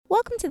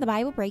Welcome to the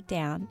Bible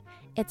Breakdown.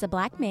 It's a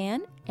black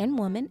man and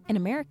woman in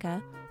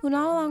America who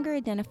no longer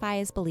identify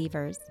as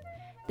believers.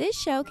 This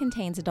show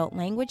contains adult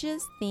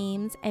languages,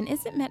 themes, and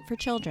isn't meant for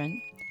children.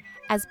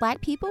 As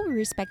black people, we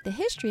respect the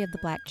history of the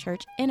black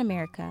church in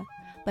America,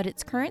 but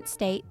its current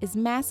state is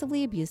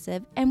massively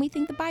abusive, and we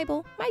think the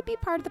Bible might be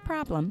part of the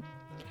problem.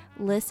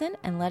 Listen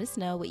and let us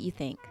know what you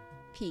think.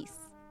 Peace.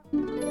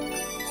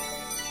 Nice.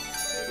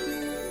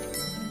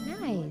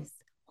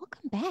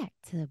 Welcome back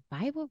to the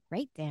Bible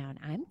Breakdown.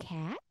 I'm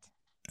Kat.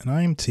 And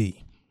I am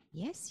T.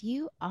 Yes,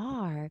 you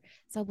are.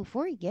 So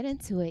before we get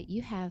into it,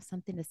 you have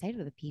something to say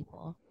to the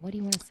people. What do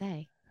you want to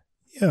say?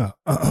 Yeah.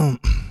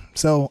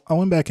 So I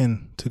went back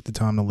and took the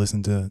time to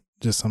listen to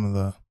just some of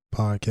the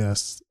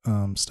podcast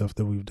stuff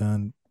that we've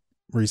done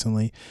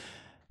recently.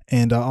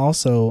 And I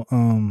also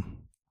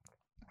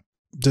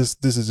this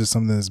is just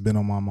something that's been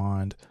on my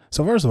mind.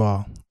 So first of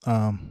all,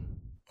 I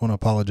want to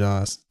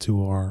apologize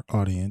to our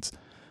audience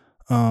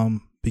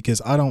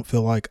because I don't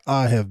feel like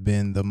I have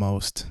been the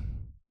most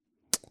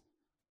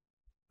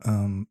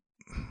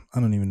I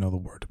don't even know the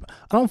word.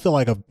 I don't feel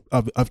like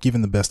I've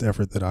given the best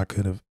effort that I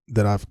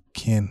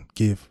can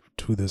give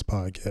to this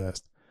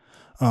podcast.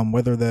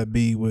 Whether that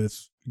be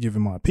with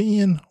giving my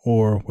opinion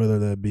or whether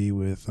that be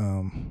with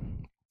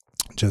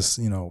just,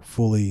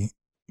 fully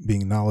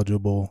being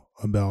knowledgeable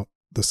about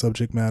the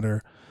subject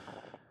matter,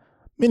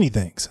 many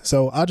things.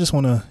 So I just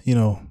want to,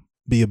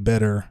 be a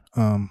better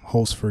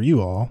host for you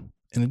all.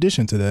 In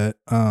addition to that,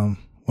 I want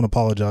to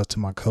apologize to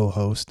my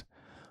co-host.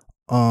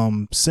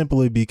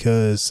 Simply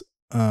because,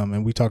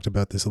 and we talked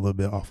about this a little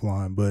bit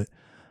offline, but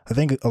I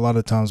think a lot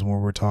of times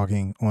when we're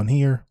talking on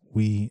here,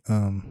 I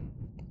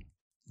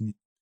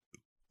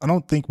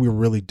don't think we're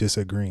really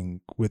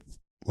disagreeing with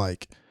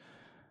like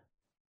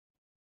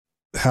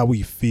how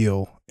we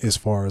feel as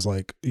far as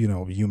like,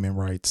 human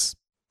rights,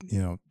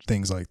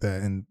 things like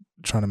that, and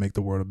trying to make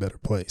the world a better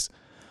place.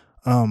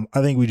 I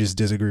think we just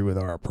disagree with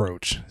our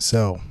approach.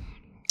 So,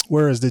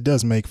 whereas it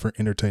does make for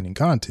entertaining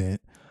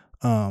content,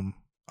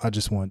 I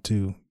just want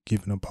to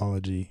give an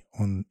apology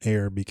on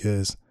air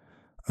because,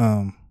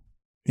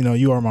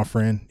 you are my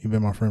friend. You've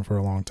been my friend for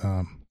a long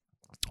time.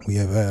 We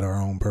have had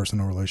our own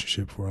personal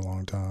relationship for a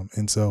long time.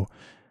 And so,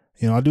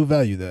 I do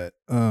value that.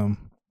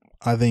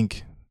 I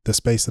think the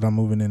space that I'm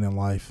moving in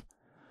life,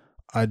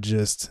 I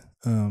just,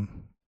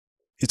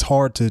 it's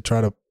hard to try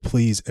to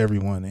please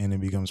everyone and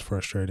it becomes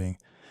frustrating.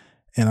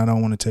 And I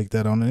don't want to take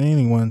that on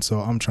anyone.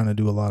 So I'm trying to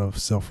do a lot of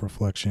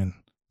self-reflection,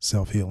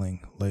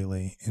 self-healing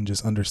lately, and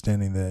just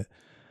understanding that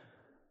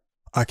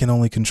I can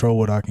only control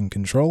what I can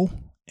control.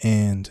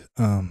 And,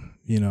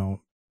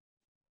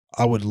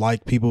 I would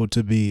like people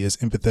to be as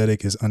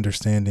empathetic, as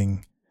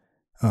understanding,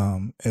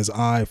 as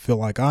I feel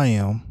like I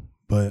am,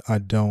 but I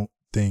don't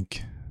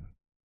think,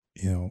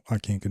 I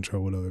can't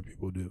control what other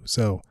people do.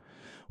 So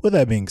with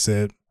that being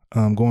said,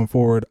 going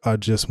forward, I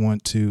just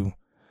want to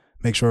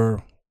make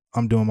sure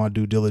I'm doing my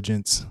due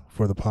diligence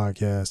for the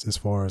podcast as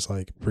far as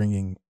like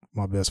bringing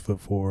my best foot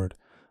forward.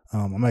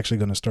 I'm actually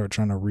going to start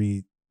trying to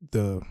read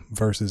the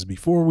verses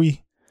before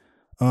we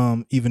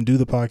even do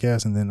the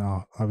podcast, and then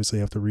I'll obviously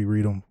have to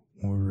reread them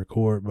when we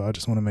record. But I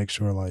just want to make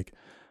sure like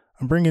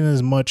I'm bringing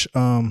as much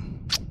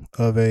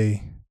of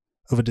a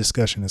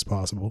discussion as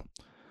possible.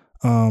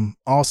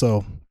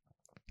 Also,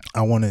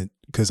 I wanted,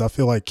 because I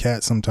feel like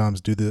Kat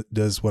sometimes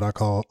does what I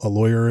call a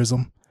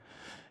lawyerism,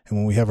 and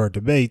when we have our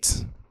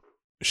debates,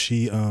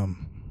 she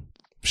and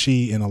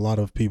a lot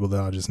of people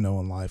that I just know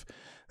in life,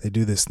 they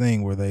do this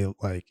thing where they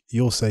like,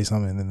 you'll say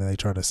something and then they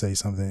try to say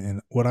something,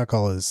 and what I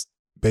call is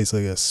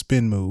basically a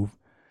spin move.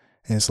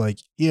 And it's like,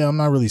 yeah, I'm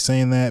not really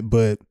saying that,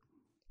 but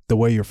the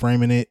way you're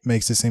framing it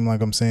makes it seem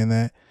like I'm saying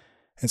that.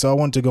 And so I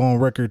want to go on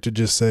record to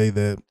just say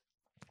that,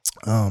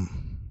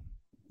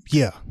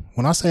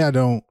 when I say I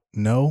don't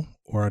know,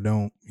 or I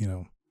don't,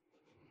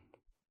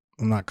 I'm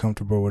not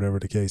comfortable, or whatever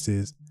the case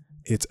is,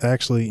 it's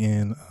actually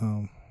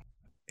I'm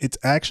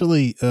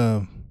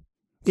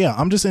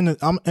just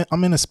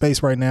I'm in a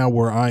space right now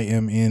where I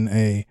am in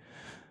a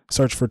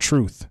search for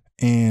truth,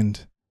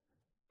 and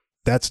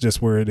that's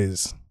just where it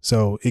is.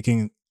 So it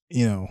can,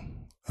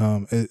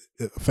 a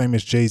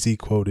famous Jay-Z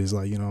quote is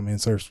like, I'm in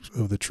search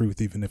of the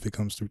truth, even if it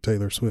comes through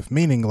Taylor Swift,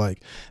 meaning like,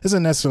 it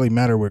doesn't necessarily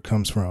matter where it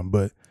comes from,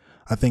 but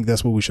I think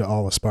that's what we should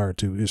all aspire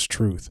to, is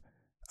truth.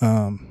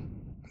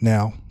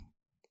 Now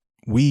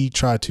we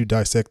try to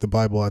dissect the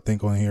Bible, I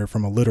think, on here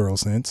from a literal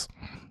sense.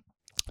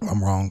 If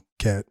I'm wrong,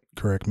 Kat,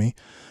 correct me.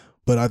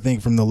 But I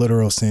think from the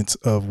literal sense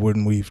of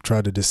when we've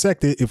tried to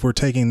dissect it, if we're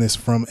taking this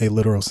from a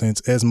literal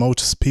sense, as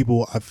most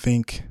people I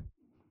think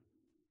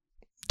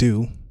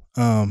do,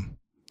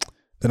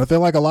 then I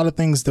feel like a lot of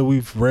things that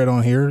we've read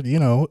on here,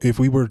 if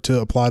we were to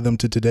apply them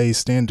to today's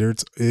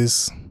standards,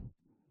 is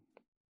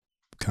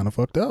kind of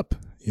fucked up.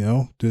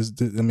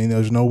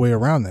 There's no way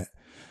around that.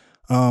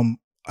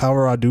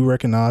 However, I do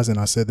recognize, and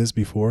I said this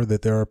before,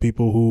 that there are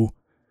people who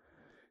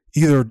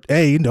either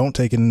A, don't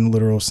take it in the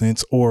literal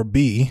sense, or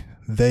B,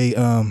 they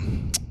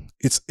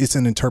it's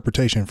an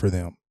interpretation for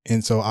them.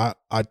 And so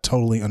I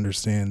totally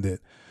understand that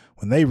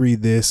when they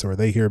read this or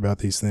they hear about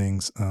these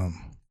things,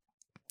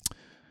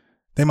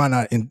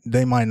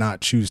 they might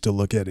not choose to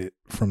look at it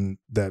from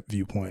that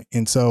viewpoint.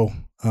 And so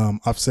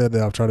I've said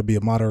that I'll try to be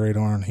a moderator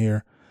on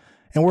here.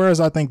 And whereas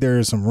I think there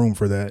is some room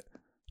for that,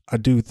 I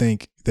do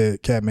think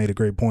that Kat made a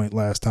great point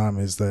last time,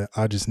 is that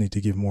I just need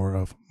to give more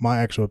of my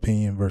actual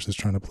opinion versus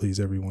trying to please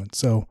everyone.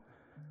 So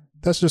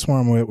that's just where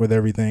I'm with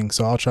everything.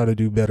 So I'll try to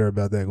do better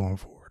about that going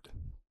forward.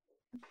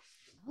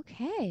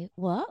 Okay.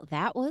 Well,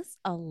 that was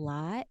a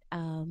lot.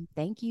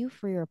 Thank you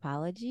for your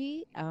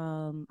apology.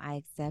 I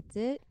accept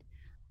it.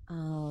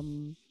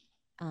 Um,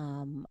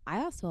 I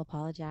also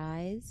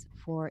apologize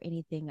for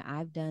anything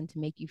I've done to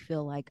make you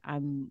feel like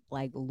I'm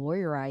like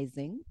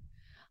lawyerizing.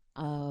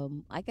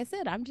 Like I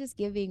said, I'm just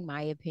giving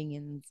my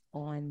opinions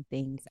on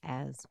things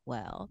as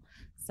well.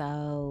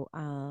 So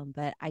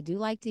but I do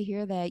like to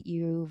hear that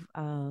you've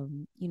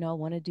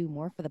want to do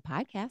more for the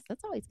podcast.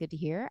 That's always good to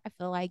hear. I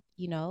feel like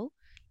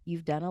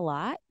you've done a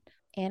lot,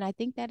 and I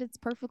think that it's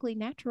perfectly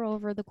natural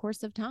over the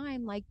course of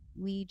time. Like,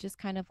 we just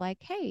kind of like,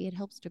 hey, it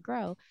helps to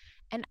grow.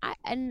 And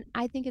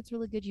I think it's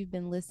really good you've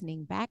been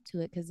listening back to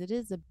it, because it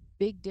is a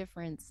big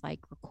difference, like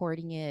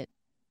recording it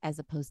as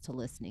opposed to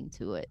listening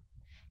to it,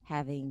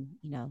 having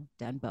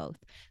done both.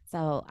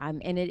 So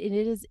and it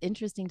is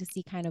interesting to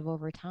see kind of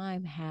over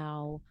time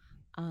how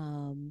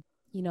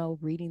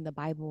reading the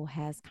Bible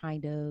has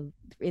kind of,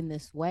 in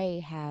this way,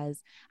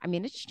 has, I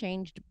mean, it's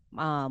changed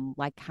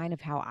like kind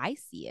of how I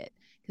see it,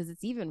 because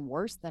it's even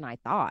worse than I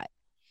thought.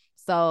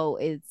 So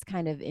it's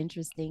kind of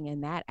interesting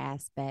in that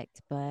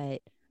aspect.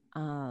 But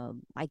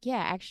like, yeah,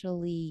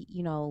 actually,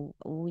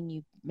 when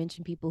you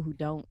mention people who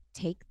don't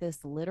take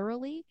this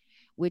literally,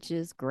 which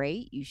is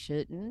great, you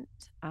shouldn't.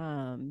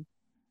 But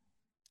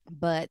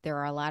there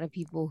are a lot of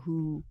people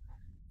who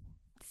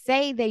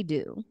say they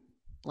do.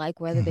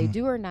 Like, whether they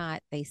do or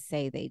not, they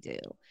say they do.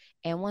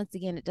 And once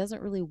again, it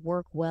doesn't really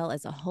work well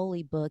as a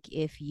holy book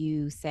if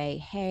you say,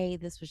 hey,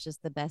 this was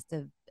just the best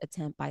of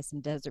attempt by some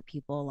desert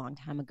people a long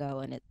time ago,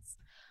 and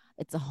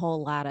it's a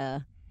whole lot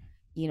of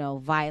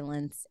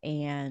violence,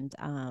 and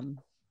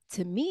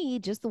to me,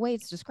 just the way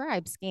it's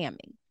described,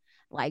 scamming,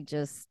 like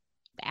just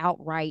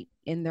outright,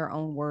 in their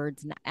own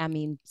words. I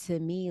mean, to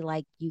me,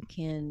 like, you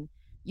can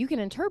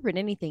interpret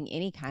anything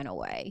any kind of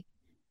way.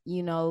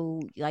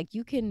 Like,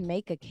 you can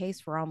make a case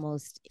for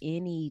almost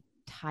any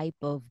type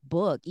of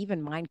book,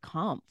 even Mein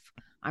Kampf,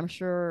 I'm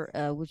sure,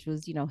 which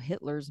was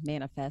Hitler's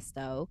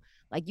manifesto.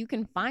 Like, you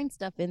can find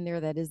stuff in there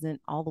that isn't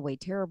all the way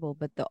terrible,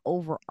 but the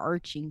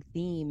overarching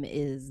theme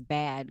is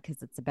bad,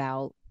 because it's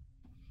about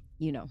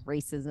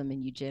racism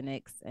and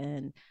eugenics.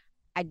 And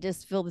I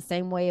just feel the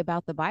same way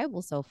about the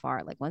Bible so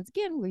far. Like, once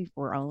again,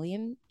 we're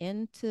only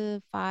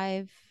into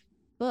 5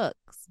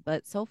 books,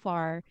 but so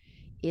far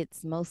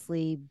it's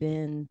mostly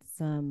been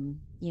some,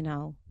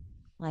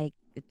 like,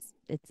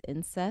 it's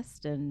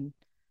incest and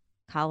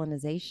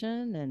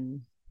colonization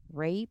and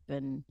rape,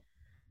 and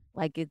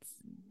like, it's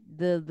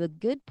the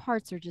good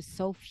parts are just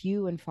so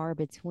few and far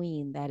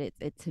between that it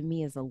to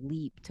me is a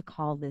leap to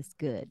call this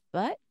good.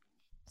 But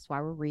that's why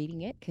we're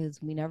reading it,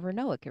 because we never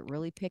know, it could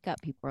really pick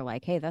up. People are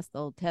like, hey, that's the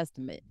Old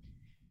Testament.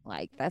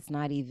 Like, that's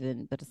not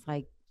even, but it's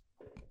like,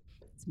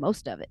 it's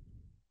most of it.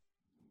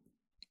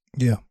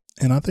 Yeah.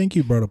 And I think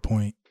you brought a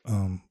point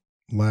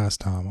last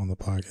time on the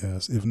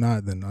podcast. If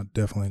not, then I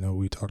definitely know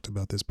we talked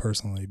about this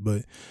personally.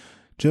 But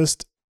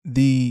just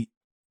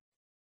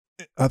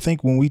I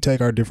think when we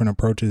take our different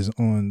approaches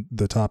on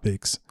the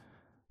topics,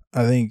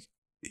 I think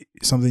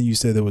something you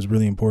said that was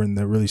really important,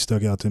 that really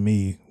stuck out to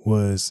me,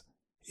 was,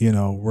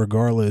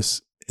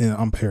 regardless, and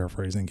I'm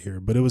paraphrasing here,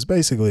 but it was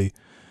basically,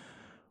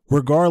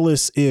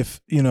 regardless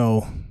if,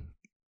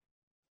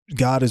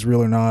 God is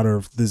real or not, or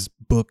if this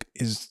book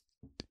is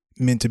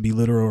meant to be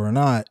literal or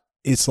not,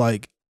 it's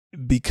like,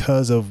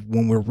 because of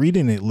when we're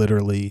reading it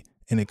literally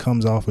and it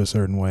comes off a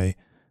certain way,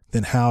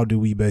 then how do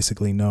we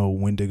basically know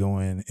when to go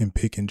in and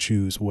pick and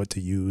choose what to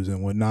use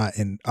and what not?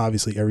 And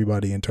obviously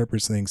everybody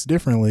interprets things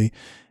differently.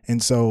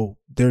 And so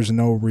there's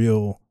no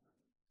real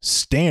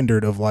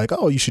standard of like,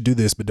 oh, you should do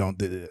this, but don't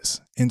do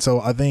this. And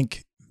so I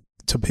think,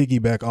 to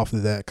piggyback off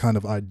of that kind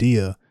of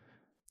idea,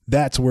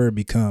 that's where it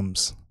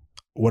becomes,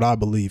 what I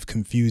believe,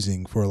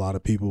 confusing for a lot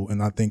of people.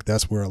 And I think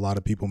that's where a lot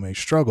of people may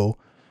struggle,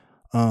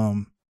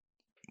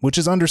 which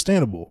is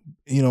understandable.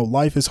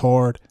 Life is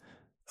hard.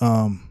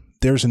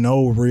 There's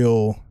no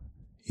real,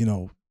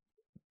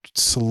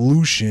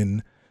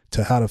 solution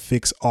to how to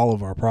fix all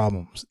of our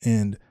problems.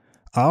 And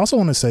I also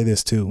want to say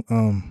this too,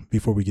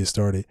 before we get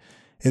started,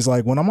 is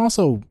like, when I'm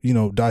also,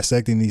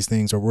 dissecting these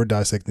things, or we're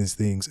dissecting these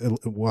things,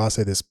 well, I'll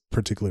say this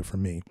particularly for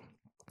me,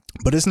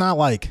 but it's not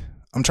like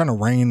I'm trying to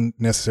rain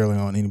necessarily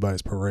on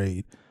anybody's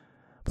parade,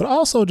 but I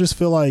also just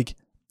feel like,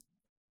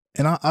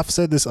 and I've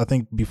said this, I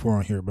think, before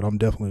on here, but I'm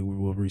definitely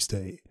will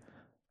restate.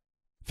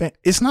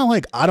 It's not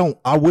like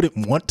I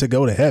wouldn't want to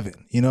go to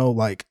heaven,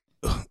 like,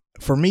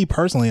 for me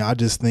personally, I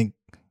just think,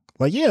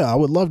 like, yeah, I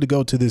would love to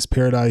go to this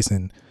paradise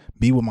and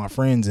be with my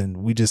friends,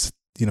 and we just,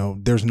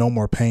 there's no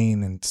more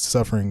pain and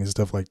suffering and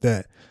stuff like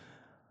that.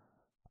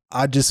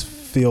 I just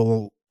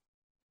feel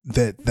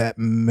that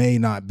may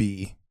not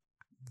be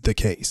the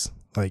case.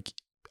 Like,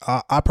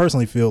 I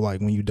personally feel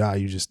like when you die,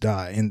 you just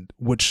die. And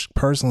which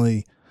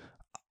personally,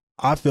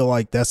 I feel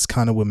like that's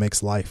kind of what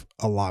makes life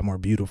a lot more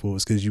beautiful,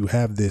 is because you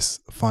have this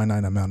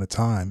finite amount of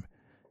time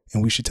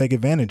and we should take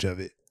advantage of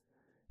it.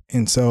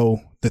 And so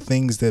the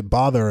things that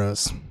bother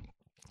us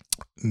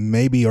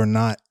maybe are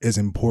not as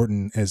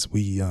important as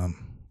we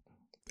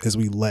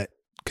let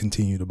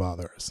continue to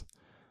bother us.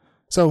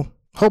 So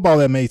hope all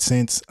that made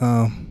sense.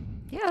 Yeah,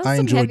 that's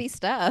some heavy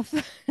stuff.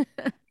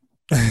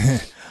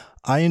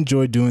 I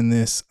enjoy doing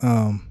this.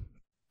 I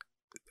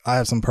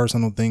have some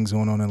personal things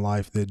going on in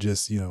life that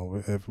just,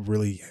 have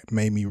really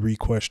made me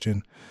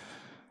re-question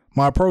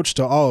my approach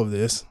to all of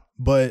this.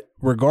 But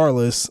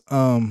regardless,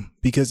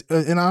 because,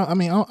 and I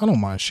mean, I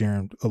don't mind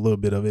sharing a little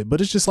bit of it, but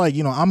it's just like,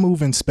 I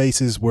move in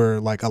spaces where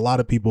like a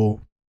lot of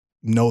people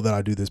know that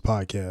I do this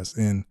podcast,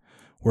 and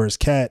whereas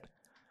Kat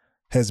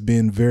has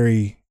been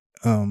very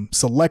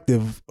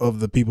selective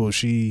of the people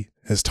she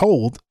has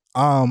told,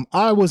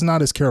 I was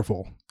not as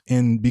careful.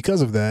 And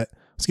because of that, I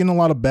was getting a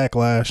lot of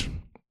backlash.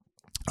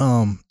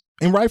 And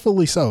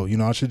rightfully so.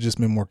 I should have just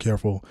been more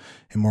careful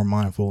and more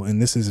mindful.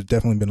 And this has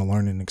definitely been a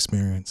learning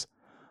experience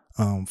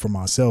for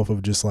myself,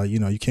 of just like,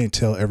 you can't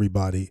tell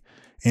everybody.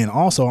 And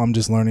also I'm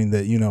just learning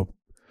that,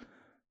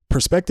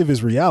 perspective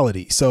is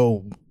reality.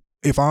 So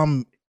if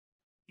I'm,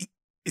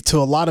 to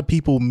a lot of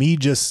people, me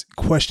just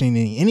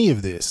questioning any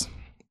of this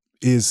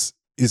is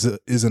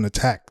an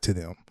attack to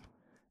them.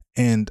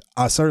 And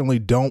I certainly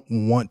don't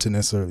want to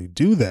necessarily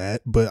do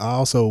that. But I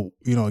also,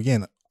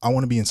 again, I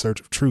want to be in search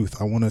of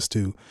truth. I want us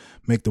to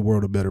make the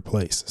world a better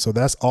place. So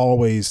that's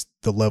always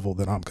the level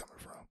that I'm coming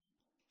from.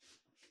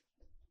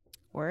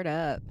 Word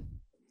up.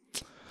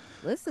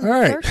 Listen,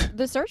 right.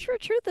 the search for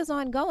truth is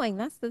ongoing.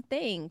 That's the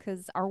thing,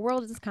 because our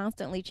world is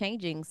constantly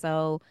changing.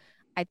 So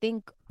I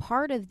think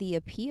part of the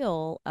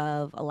appeal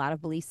of a lot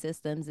of belief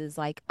systems is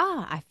like,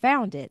 I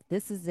found it.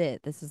 This is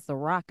it. This is the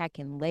rock I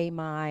can lay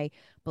my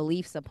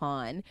beliefs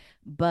upon.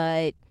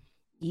 But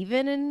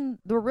even in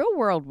the real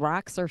world,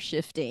 rocks are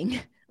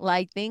shifting.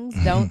 Like, things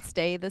don't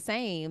stay the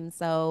same.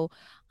 So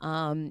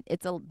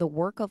the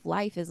work of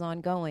life is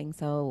ongoing.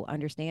 So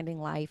understanding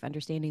life,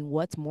 understanding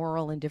what's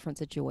moral in different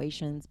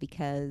situations,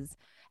 because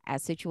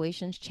as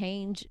situations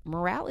change,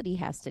 morality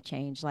has to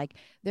change. Like,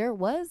 there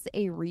was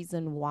a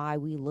reason why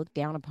we look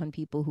down upon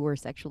people who are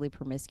sexually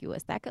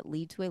promiscuous. That could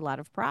lead to a lot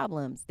of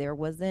problems. There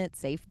wasn't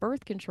safe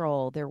birth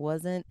control. There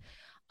wasn't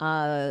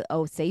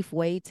a safe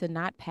way to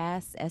not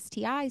pass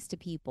STIs to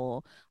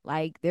people.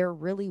 Like, there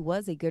really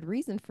was a good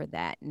reason for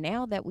that.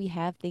 Now that we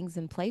have things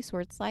in place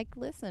where it's like,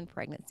 listen,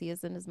 pregnancy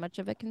isn't as much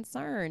of a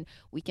concern.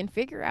 We can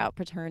figure out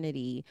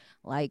paternity.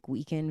 Like,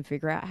 we can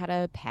figure out how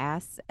to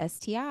pass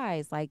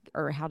STIs, like,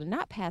 or how to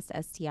not pass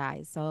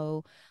STIs.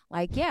 So,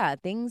 like, yeah,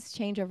 things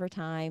change over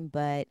time,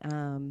 but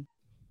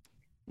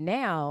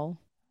now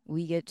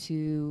we get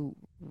to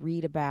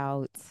read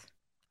about.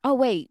 Oh,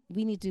 wait,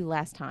 we need to do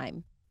last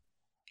time.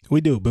 We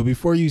do, but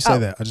before you say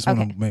that, I just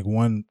want to make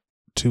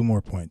two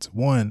more points.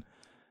 One,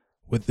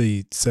 with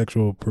the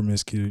sexual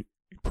promiscuity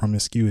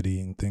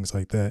and things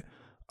like that.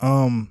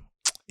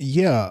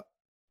 Yeah,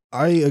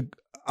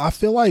 I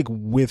feel like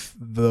with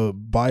the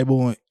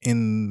Bible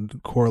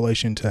in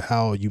correlation to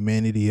how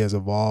humanity has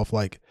evolved,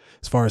 like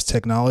as far as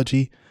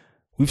technology,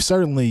 we've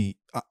certainly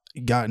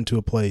gotten to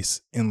a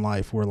place in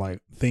life where like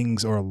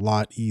things are a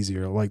lot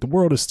easier. Like, the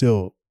world is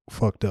still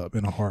fucked up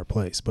in a hard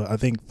place, but I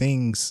think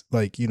things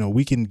like,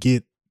 we can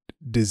get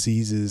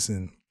diseases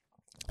and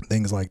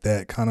things like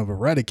that kind of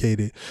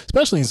eradicated,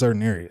 especially in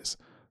certain areas.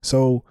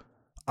 So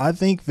I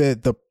think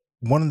that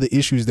one of the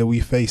issues that we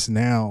face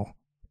now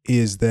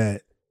is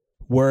that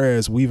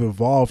whereas we've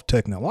evolved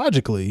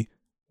technologically,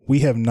 we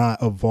have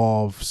not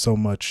evolved so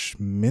much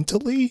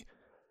mentally.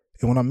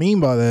 And what I mean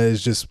by that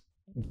is just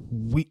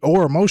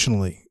or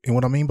emotionally. And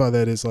what I mean by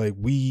that is like,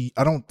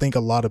 I don't think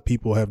a lot of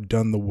people have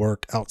done the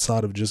work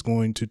outside of just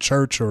going to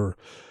church or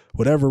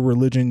whatever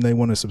religion they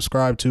want to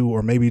subscribe to,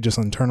 or maybe just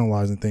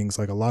internalizing things.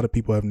 Like, a lot of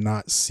people have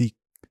not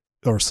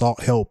sought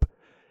help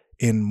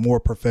in more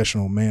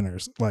professional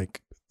manners.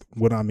 Like,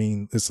 what I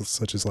mean is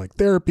such as like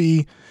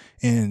therapy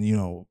and,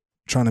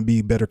 trying to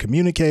be better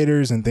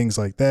communicators and things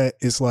like that.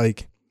 It's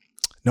like,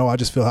 no, I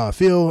just feel how I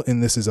feel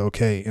and this is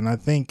okay. And I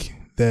think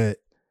that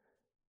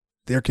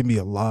there can be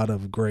a lot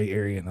of gray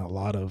area and a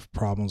lot of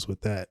problems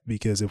with that,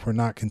 because if we're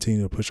not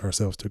continuing to push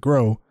ourselves to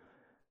grow,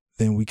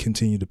 then we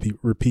continue to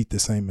repeat the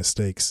same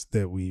mistakes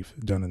that we've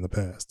done in the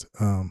past.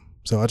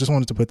 So I just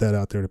wanted to put that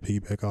out there to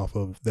piggyback off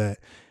of that.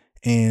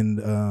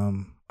 And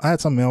I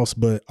had something else,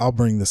 but I'll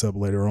bring this up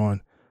later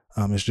on.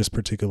 It's just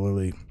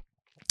particularly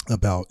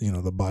about,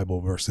 the Bible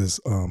versus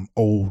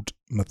old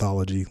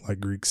mythology,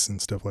 like Greeks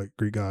and stuff, like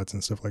Greek gods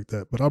and stuff like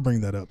that. But I'll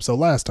bring that up. So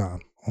last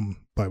time on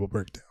Bible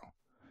Breakdown,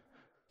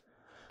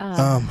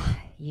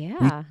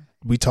 yeah,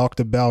 we talked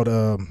about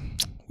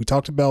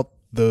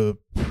the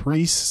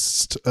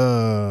priest,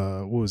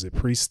 what was it?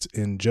 Priest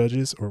and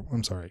judges, or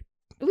I'm sorry.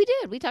 We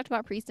did. We talked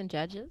about priests and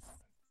judges.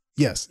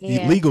 Yes,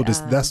 And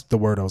that's the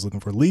word I was looking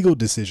for. Legal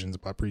decisions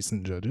by priests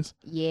and judges.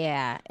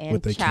 yeah, What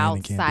and they can and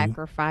child can't do.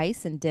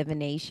 sacrifice and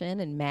divination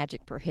and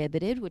magic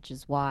prohibited, which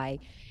is why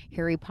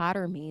Harry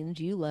Potter means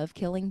you love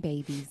killing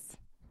babies.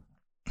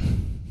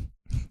 And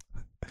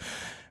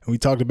we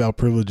talked about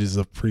privileges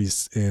of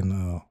priests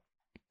and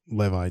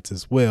Levites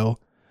as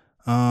well.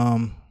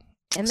 And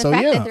the So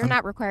fact yeah, that they're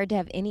not required to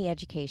have any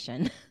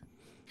education.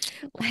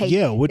 Like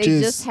yeah, which they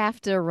is just have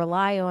to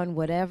rely on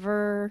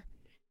whatever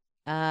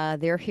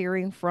they're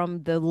hearing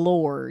from the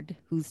Lord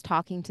who's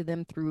talking to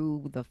them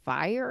through the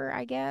fire,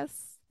 I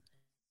guess.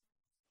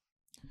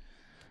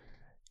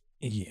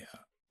 yeah.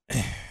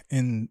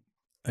 And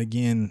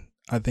again,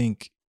 I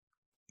think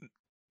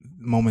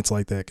moments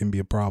like that can be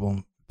a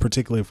problem,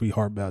 particularly if we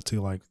harp back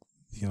to like,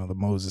 the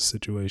Moses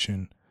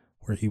situation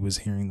where he was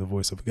hearing the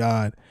voice of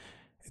God.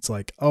 It's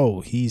like,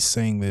 oh, he's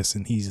saying this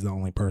and he's the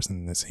only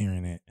person that's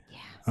hearing it.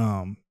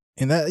 Yeah.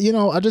 And that,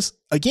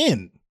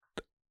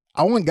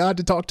 I want God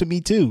to talk to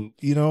me too,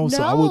 No,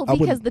 so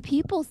because the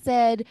people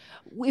said,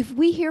 if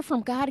we hear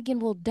from God again,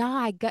 we'll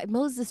die. God,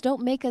 Moses,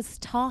 don't make us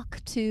talk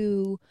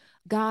to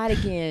God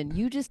again.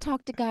 You just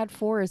talk to God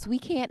for us. We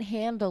can't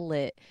handle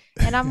it.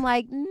 And I'm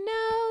like,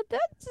 no,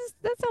 that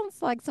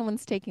sounds like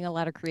someone's taking a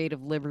lot of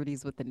creative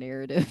liberties with the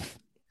narrative.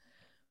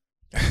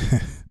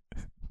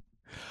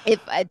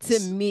 If to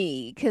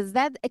me, because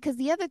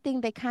the other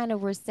thing they kind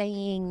of were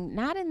saying,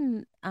 not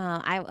in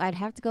I'd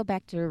have to go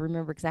back to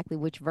remember exactly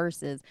which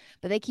verses,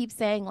 but they keep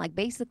saying like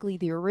basically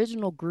the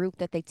original group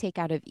that they take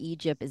out of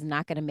Egypt is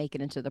not going to make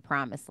it into the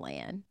promised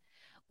land,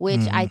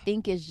 which I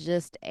think is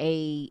just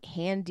a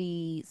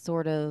handy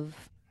sort of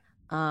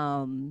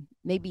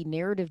maybe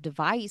narrative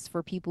device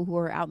for people who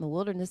are out in the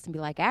wilderness and be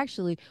like,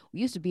 actually, we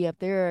used to be up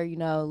there,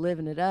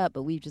 living it up,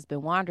 but we've just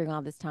been wandering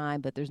all this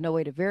time, but there's no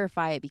way to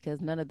verify it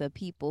because none of the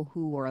people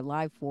who are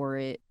alive for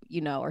it,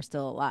 are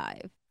still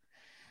alive.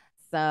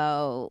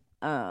 So,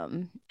 I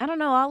don't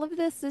know. All of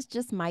this is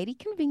just mighty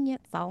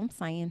convenient. That's all I'm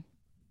saying.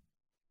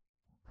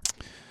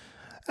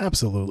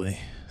 Absolutely.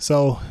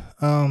 So,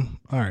 all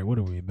right, what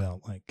are we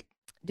about? Like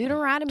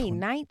Deuteronomy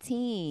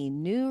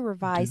 19, New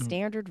Revised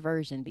Standard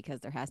Version,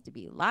 because there has to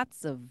be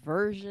lots of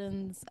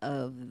versions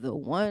of the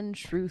one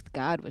truth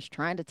God was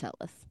trying to tell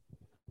us.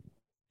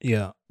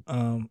 Yeah.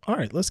 All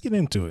right, let's get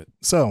into it.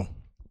 So,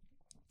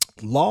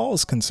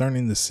 laws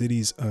concerning the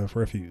cities of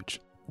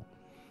refuge.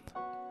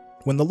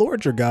 When the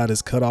Lord your God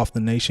has cut off the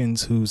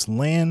nations whose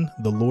land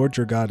the Lord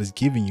your God is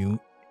giving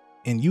you,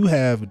 and you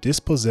have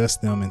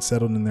dispossessed them and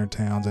settled in their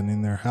towns and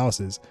in their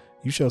houses,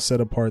 you shall set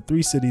apart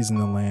 3 cities in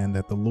the land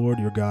that the Lord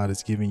your God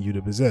is giving you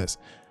to possess.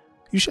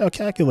 You shall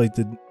calculate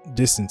the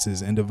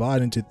distances and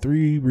divide into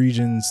 3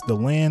 regions the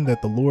land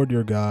that the Lord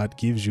your God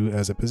gives you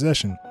as a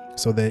possession,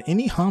 so that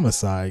any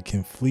homicide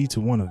can flee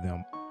to one of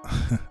them.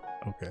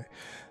 Okay.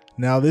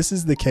 Now this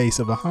is the case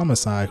of a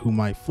homicide who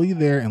might flee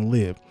there and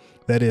live.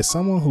 That is,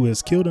 someone who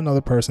has killed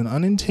another person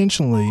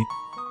unintentionally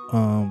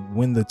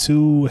when the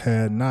two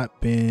had not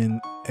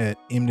been at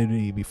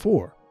enmity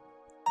before.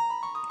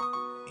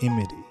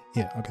 Enmity.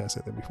 Yeah, okay, I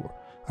said that before.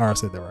 All right, I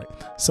said that right.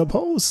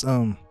 Suppose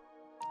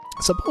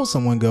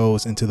someone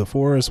goes into the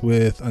forest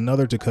with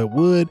another to cut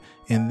wood,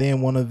 and then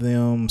one of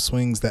them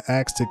swings the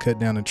axe to cut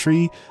down a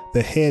tree.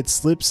 The head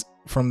slips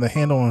from the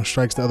handle and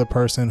strikes the other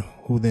person,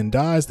 who then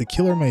dies. The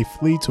killer may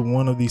flee to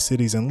one of these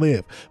cities and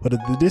live, but if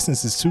the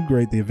distance is too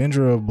great, the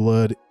avenger of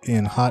blood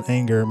in hot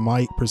anger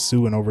might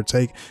pursue and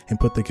overtake and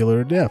put the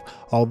killer to death.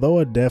 Although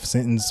a death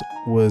sentence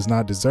was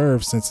not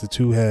deserved, since the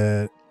two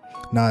had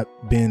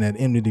not been at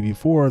enmity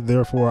before,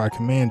 therefore I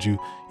command you,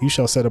 you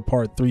shall set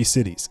apart 3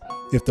 cities.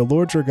 If the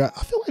Lord your God,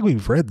 I feel like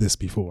we've read this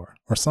before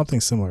or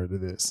something similar to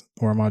this,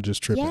 or am I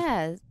just tripping?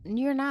 Yeah,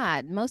 you're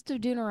not. Most of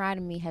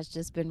Deuteronomy has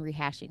just been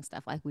rehashing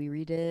stuff, like we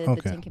redid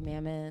the 10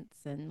 Commandments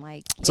and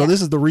like. Yeah. So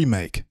this is the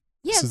remake.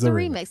 Yeah, it's the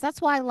remix.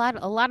 That's why a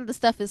lot of the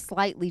stuff is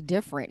slightly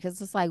different,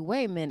 because it's like,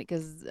 wait a minute,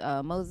 because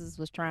Moses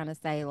was trying to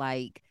say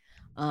like,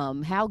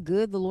 how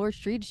good the Lord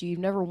treats you. You've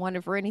never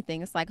wanted for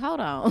anything. It's like,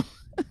 hold on.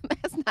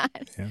 That's not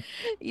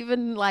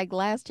even like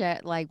last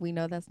chat. Like, we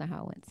know that's not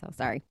how it went. So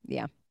sorry.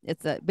 Yeah,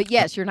 but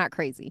yes, you're not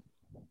crazy.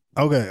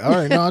 Okay. All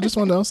right. No, I just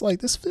wanted to, I was like,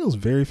 this feels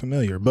very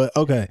familiar, but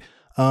okay.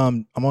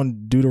 I'm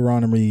on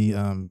Deuteronomy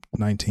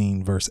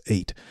 19 verse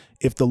 8.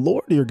 If the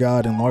Lord your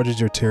God enlarges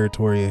your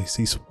territory as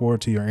he swore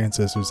to your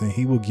ancestors, and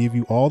he will give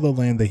you all the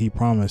land that he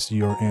promised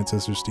your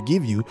ancestors to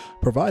give you,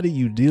 provided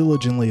you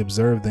diligently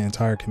observe the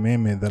entire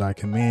commandment that I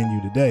command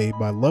you today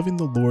by loving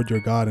the Lord your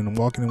God and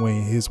walking away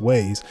in his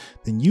ways,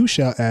 then you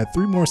shall add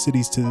 3 more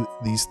cities to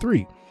these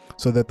 3,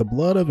 so that the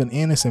blood of an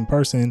innocent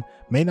person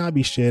may not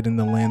be shed in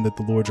the land that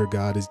the Lord your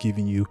God is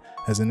giving you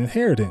as an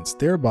inheritance,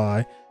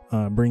 thereby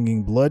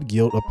bringing blood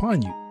guilt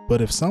upon you. But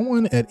if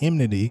someone at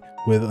enmity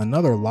with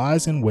another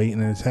lies in wait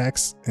and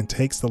attacks and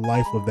takes the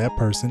life of that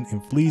person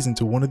and flees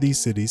into one of these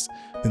cities,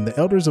 then the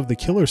elders of the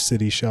killer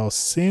city shall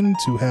send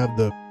to have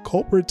the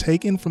culprit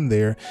taken from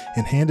there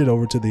and handed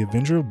over to the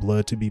avenger of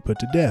blood to be put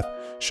to death.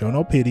 Show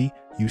no pity.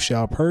 You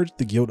shall purge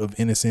the guilt of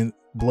innocent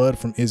blood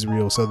from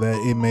Israel, so that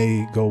it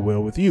may go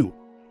well with you.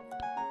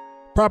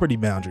 Property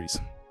boundaries.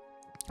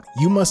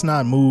 You must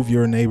not move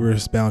your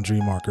neighbor's boundary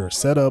marker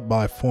set up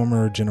by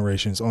former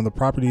generations on the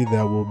property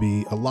that will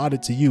be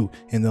allotted to you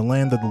in the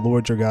land that the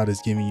Lord your God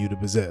is giving you to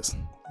possess.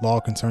 Law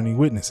concerning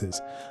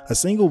witnesses. A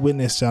single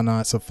witness shall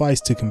not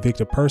suffice to convict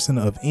a person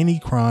of any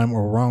crime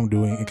or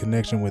wrongdoing in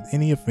connection with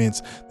any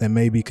offense that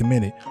may be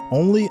committed.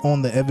 Only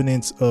on the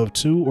evidence of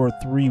 2 or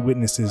 3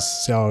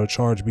 witnesses shall a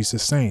charge be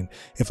sustained.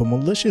 If a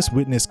malicious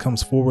witness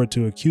comes forward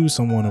to accuse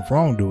someone of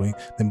wrongdoing,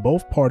 then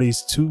both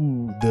parties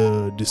to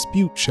the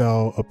dispute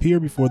shall appear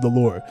before the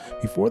Lord,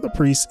 before the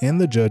priests and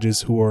the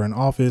judges who are in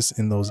office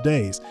in those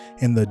days,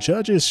 and the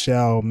judges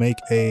shall make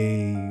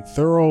a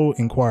thorough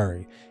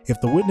inquiry. If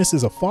the witness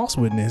is a false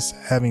witness,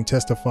 having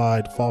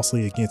testified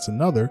falsely against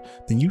another,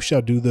 then you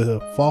shall do to the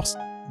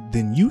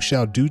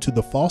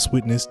false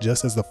witness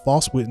just as the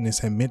false witness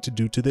had meant to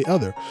do to the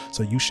other.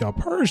 So you shall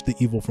purge the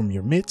evil from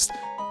your midst.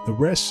 The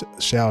rest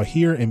shall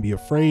hear and be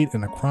afraid,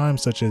 and a crime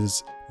such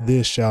as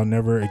this shall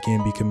never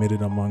again be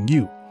committed among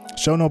you.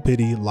 Show no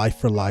pity, life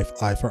for life,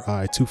 eye for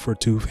eye, tooth for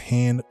tooth,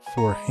 hand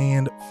for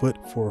hand, foot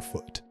for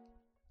foot.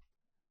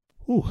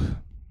 Ooh.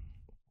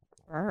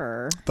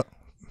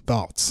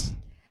 Thoughts?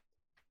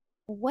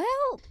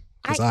 Well,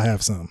 because I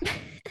have some.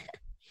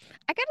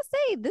 I gotta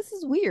say, this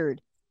is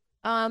weird.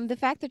 The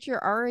fact that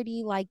you're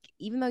already like,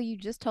 even though you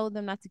just told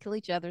them not to kill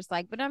each other, it's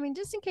like, but I mean,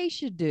 just in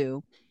case you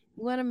do,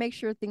 we want to make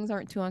sure things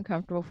aren't too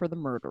uncomfortable for the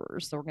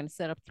murderers. So we're going to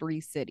set up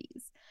 3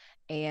 cities.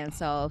 And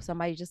so if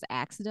somebody just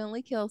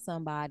accidentally kills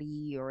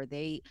somebody, or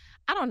I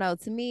don't know,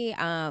 to me,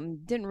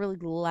 didn't really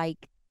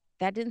like,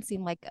 that didn't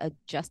seem like a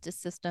justice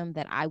system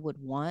that I would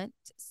want.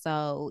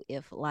 So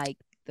if like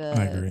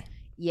I agree.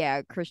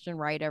 Yeah, Christian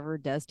right ever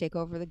does take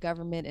over the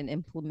government and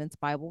implements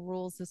Bible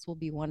rules, this will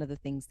be one of the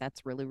things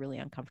that's really, really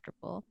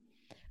uncomfortable.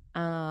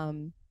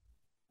 And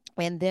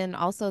then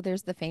also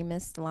there's the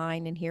famous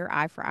line in here,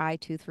 eye for eye,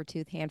 tooth for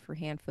tooth, hand for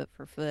hand, foot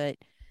for foot,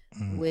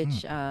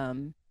 which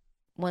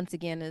once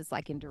again is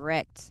like in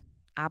direct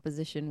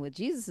opposition with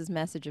Jesus's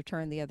message of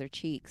turn the other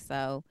cheek.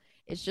 So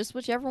it's just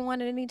whichever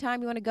one at any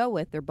time you want to go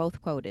with. They're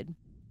both quoted.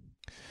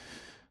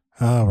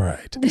 All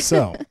right.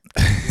 So,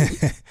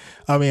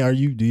 I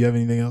mean, do you have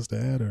anything else to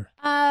add, or?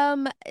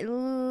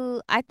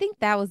 I think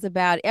that was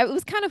about it. It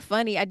was kind of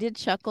funny. I did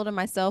chuckle to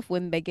myself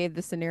when they gave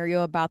the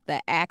scenario about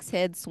the axe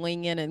head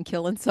swinging and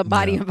killing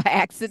somebody by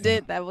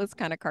accident. Yeah. That was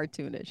kind of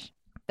cartoonish.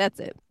 That's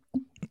it.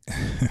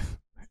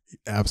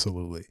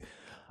 Absolutely.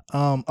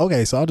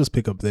 Okay, so I'll just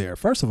pick up there.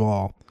 First of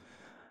all,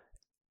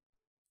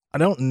 I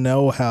don't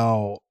know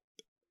how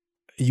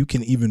you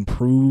can even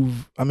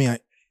prove. I mean,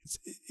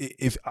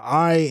 if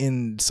I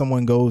and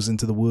someone goes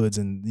into the woods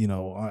and,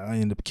 I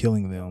end up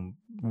killing them,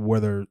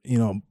 whether,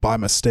 by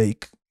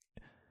mistake,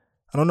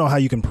 I don't know how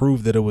you can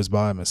prove that it was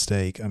by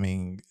mistake. I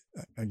mean,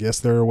 I guess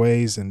there are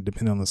ways, and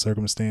depending on the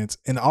circumstance.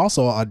 And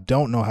also, I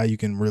don't know how you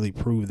can really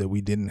prove that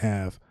we didn't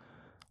have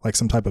like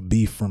some type of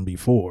beef from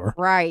before.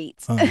 Right.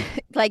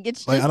 Like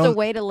it's just a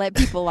way to let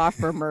people off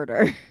for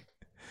murder.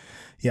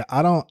 Yeah,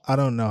 I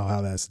don't know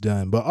how that's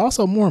done. But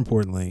also, more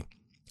importantly,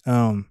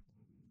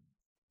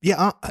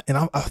 yeah,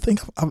 I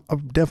think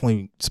I've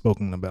definitely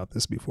spoken about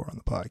this before on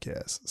the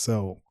podcast.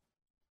 So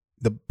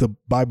the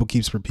Bible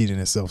keeps repeating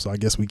itself, so I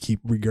guess we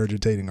keep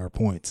regurgitating our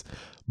points.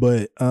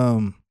 But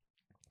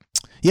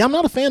yeah, I'm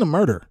not a fan of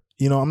murder.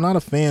 I'm not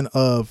a fan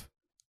of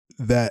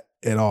that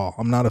at all.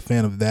 I'm not a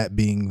fan of that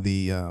being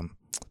the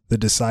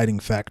deciding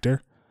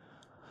factor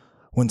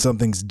when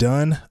something's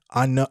done.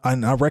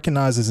 I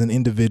recognize as an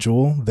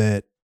individual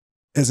that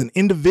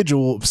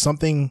if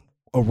something,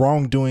 a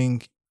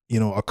wrongdoing,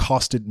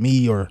 accosted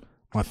me or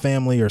my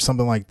family or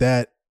something like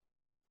that,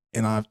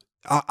 and I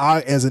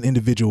as an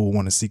individual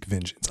want to seek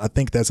vengeance. I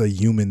think that's a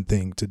human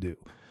thing to do.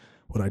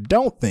 What I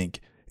don't think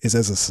is,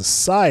 as a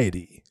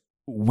society,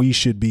 we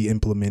should be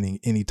implementing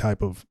any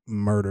type of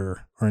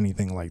murder or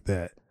anything like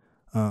that.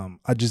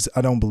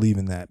 I don't believe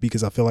in that,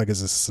 because I feel like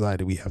as a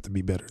society we have to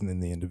be better than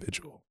the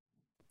individual.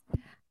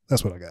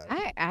 That's what I got.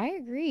 I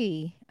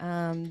agree.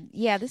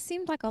 Yeah, this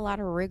seemed like a lot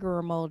of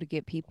rigmarole to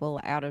get people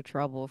out of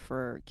trouble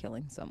for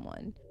killing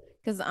someone.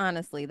 Because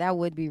honestly, that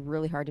would be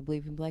really hard to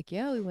believe. And be like,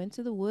 yeah, we went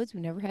to the woods.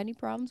 We never had any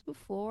problems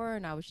before.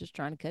 And I was just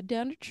trying to cut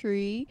down a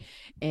tree.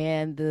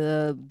 And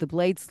the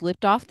blade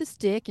slipped off the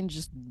stick and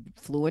just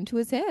flew into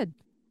his head.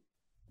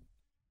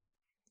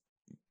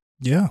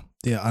 Yeah.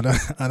 I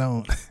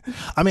don't,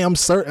 I mean, I'm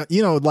certain,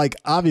 like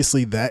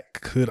obviously that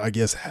could, I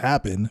guess,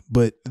 happen,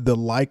 but the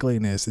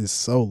likeliness is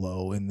so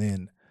low. And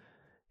then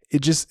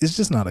it's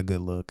just not a good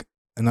look.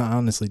 And I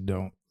honestly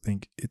don't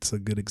think it's a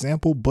good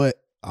example,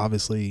 but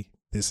obviously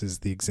this is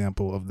the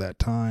example of that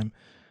time.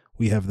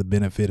 We have the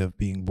benefit of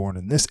being born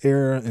in this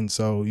era. And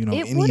so,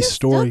 any story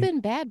still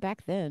been bad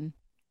back then.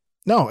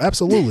 No,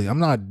 absolutely. I'm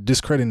not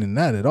discrediting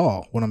that at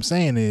all. What I'm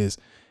saying is,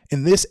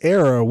 in this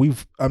era,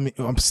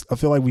 I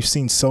feel like we've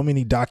seen so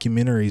many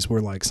documentaries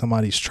where like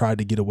somebody's tried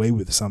to get away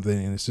with something,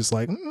 and it's just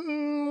like,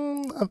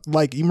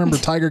 like you remember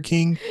Tiger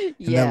King and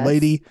yes. That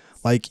lady,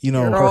 like,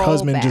 her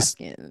husband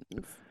Baskins.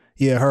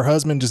 Her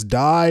husband just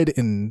died,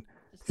 and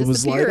it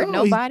was like,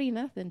 nobody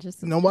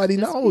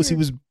knows. He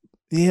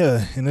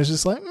and it's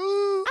just like,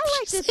 I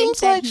like to think Seems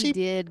that like he she.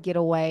 did get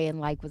away and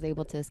like was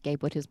able to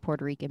escape with his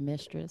Puerto Rican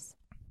mistress.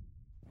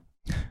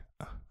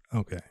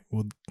 Okay,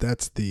 well,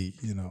 that's the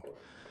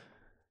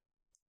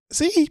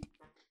See,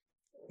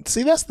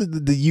 that's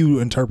the you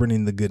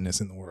interpreting the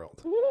goodness in the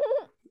world.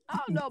 I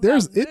don't know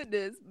There's about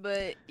goodness,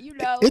 but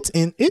it's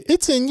in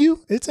you.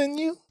 It's in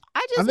you. I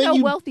I just think know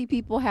you wealthy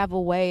people have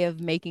a way of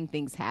making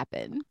things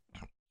happen.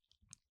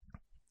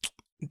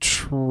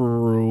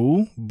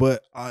 true,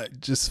 but I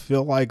just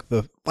feel like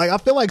I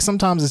feel like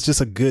sometimes it's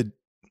just a good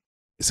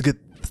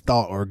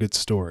thought or a good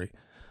story.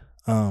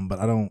 But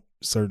I don't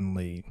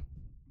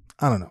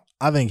know.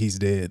 I think he's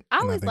dead, I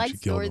and I always think like she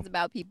killed stories him.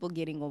 about people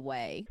getting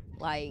away.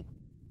 Like,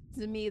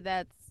 to me,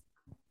 that's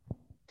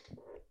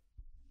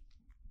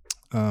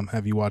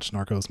Have you watched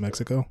Narcos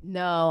Mexico?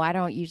 no, I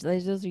don't usually.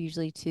 Those are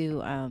usually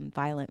too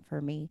violent for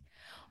me.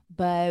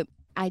 But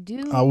I I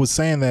do. was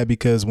saying that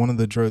because one of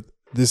the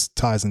this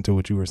ties into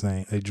what you were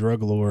saying. A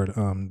drug lord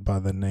by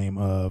the name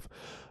of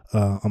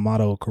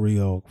Amado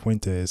Carrillo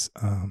Fuentes.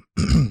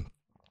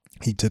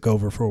 He took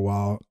over for a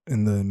while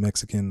in the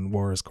Mexican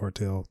Juarez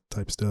cartel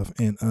type stuff,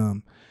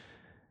 and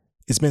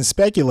it's been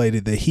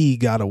speculated that he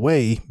got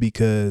away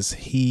because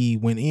he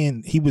went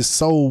in. He was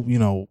so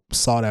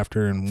sought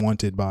after and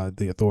wanted by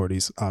the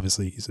authorities.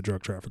 Obviously, he's a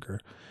drug trafficker,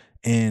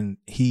 and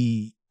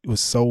he was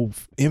so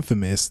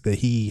infamous that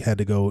he had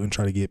to go and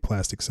try to get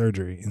plastic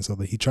surgery, and so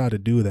that he tried to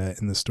do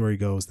that. And the story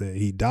goes that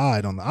he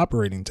died on the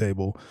operating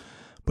table,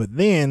 but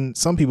then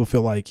some people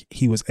feel like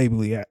he was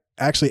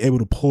actually able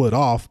to pull it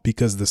off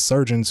because the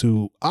surgeons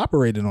who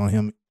operated on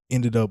him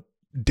ended up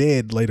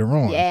dead later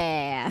on.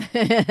 Yeah.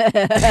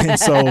 And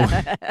so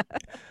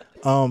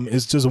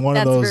it's just one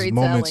of That's those very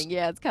moments. telling.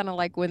 Yeah, it's kind of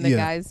like when the Yeah.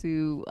 guys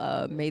who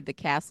made the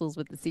castles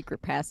with the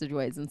secret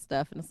passageways and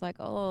stuff, and it's like,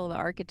 oh, the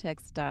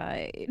architects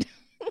died.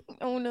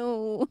 Oh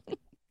no.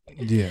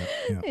 Yeah.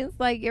 It's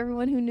like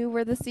everyone who knew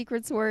where the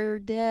secrets were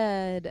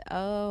dead.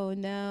 Oh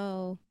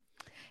no.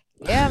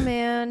 Yeah,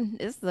 man,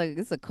 it's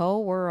a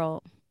cold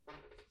world.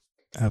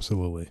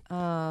 Absolutely.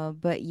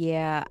 But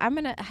yeah,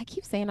 I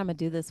keep saying I'm gonna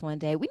do this one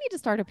day. We need to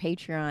start a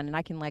Patreon and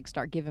I can like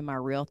start giving my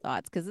real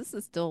thoughts because this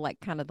is still like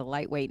kind of the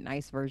lightweight,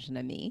 nice version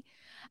of me.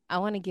 I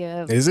want to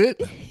give. Is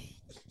it?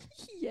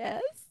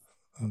 Yes.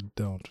 I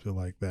don't feel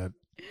like that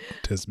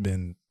has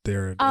been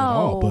there at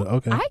all, but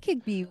okay. I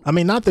could be. I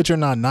mean, not that you're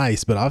not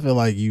nice, but I feel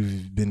like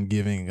you've been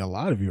giving a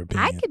lot of your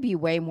opinion. I could be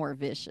way more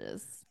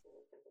vicious.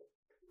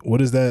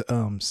 What is that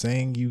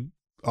saying you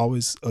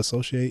always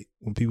associate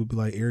when people be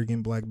like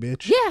arrogant black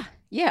bitch? Yeah.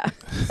 Yeah.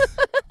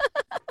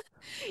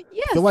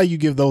 Yes. I feel like you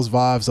give those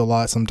vibes a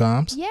lot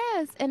sometimes.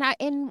 Yes, and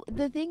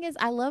the thing is,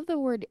 I love the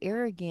word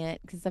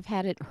arrogant because I've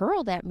had it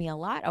hurled at me a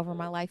lot over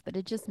my life, but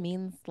it just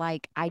means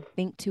like I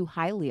think too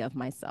highly of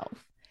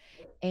myself,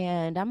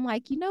 and I'm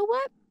like, you know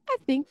what? I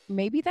think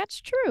maybe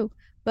that's true,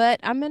 but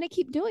I'm gonna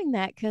keep doing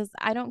that because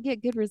I don't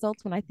get good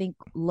results when I think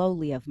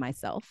lowly of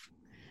myself.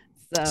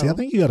 So See, I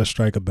think you got to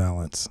strike a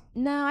balance.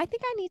 no, I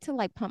think I need to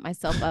like pump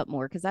myself up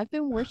more because I've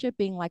been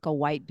worshiping like a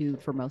white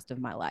dude for most of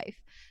my life.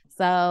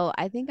 So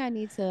I think I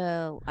need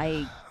to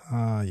like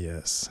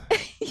Yes.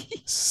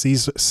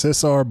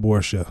 Cesar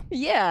Borgia.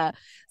 yeah.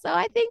 So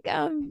I think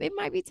it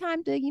might be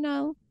time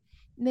to,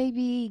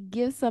 maybe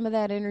give some of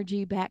that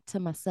energy back to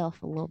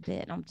myself a little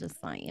bit. I'm just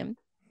saying.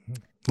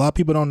 A lot of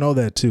people don't know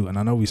that too, and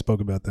I know we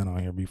spoke about that on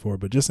here before,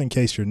 but just in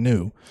case you're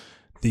new,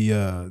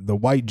 the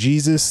white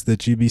Jesus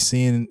that you be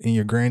seeing in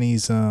your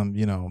granny's den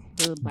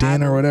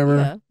or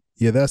whatever.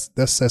 Yeah, that's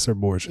Cesar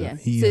Borgia.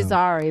 Yeah.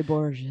 Cesare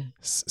Borgia.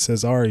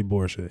 Cesare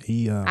Borgia.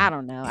 I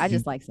don't know. I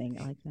just like saying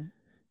it like that.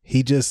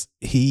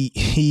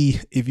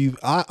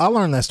 I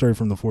learned that story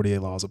from the 48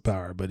 Laws of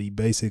Power, but he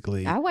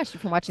basically I watched it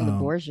from watching the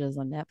Borgias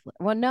on Netflix.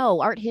 Well,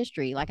 no, art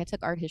history. Like I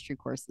took art history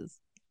courses.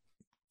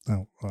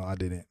 Oh, well, I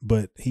didn't.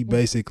 But he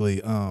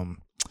basically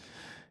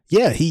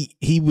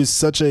he was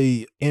such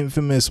a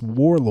infamous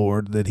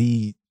warlord that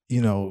he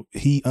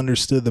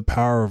understood the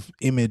power of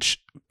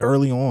image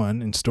early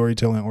on and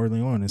storytelling early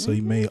on, and so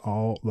he made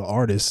all the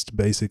artists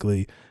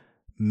basically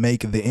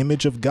make the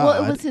image of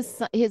God. Well, it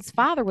was his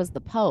father was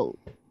the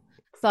Pope.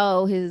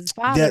 So his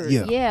father,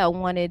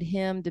 wanted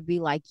him to be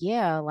like,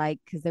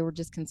 because they were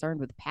just concerned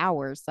with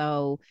power.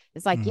 So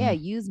it's like,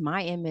 use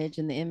my image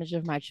and the image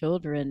of my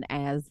children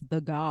as the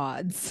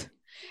gods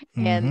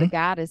and the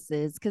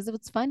goddesses. Because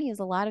what's funny is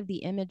a lot of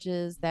the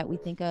images that we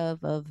think of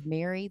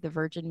Mary, the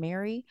Virgin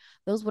Mary,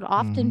 those would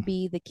often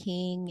be the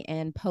king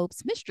and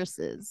Pope's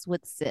mistresses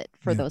would sit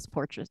for those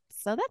portraits.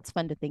 So that's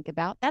fun to think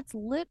about. That's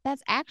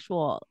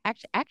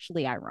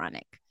actually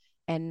ironic.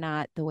 And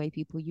not the way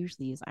people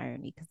usually use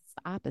irony because it's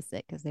the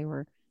opposite because they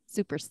were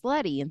super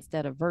slutty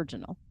instead of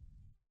virginal.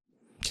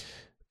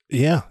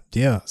 Yeah.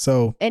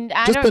 So and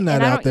I don't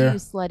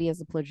use slutty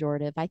as a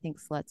pejorative. I think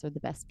sluts are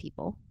the best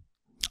people.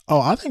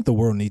 Oh, I think the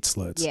world needs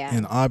sluts. Yeah.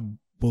 And I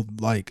will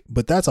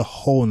but that's a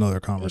whole nother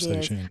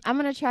conversation. I'm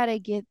going to try to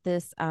get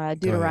this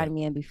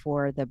Deuteronomy in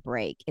before the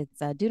break. It's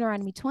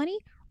Deuteronomy 20,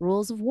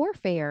 Rules of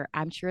Warfare.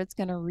 I'm sure it's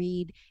going to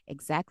read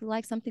exactly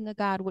like something a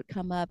god would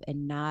come up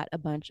and not a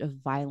bunch of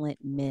violent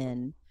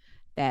men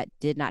that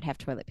did not have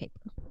toilet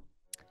paper.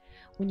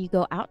 When you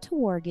go out to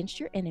war against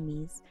your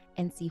enemies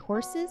and see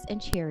horses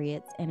and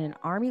chariots and an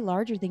army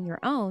larger than your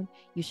own,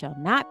 you shall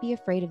not be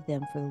afraid of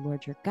them, for the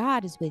Lord your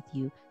God is with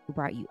you, who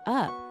brought you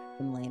up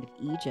from the land of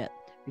Egypt.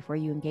 Before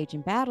you engage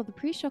in battle, the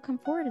priest shall come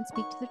forward and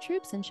speak to the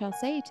troops and shall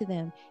say to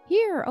them,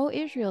 Hear, O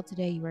Israel,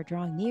 today you are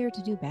drawing near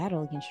to do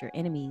battle against your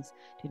enemies.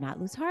 Do not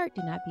lose heart,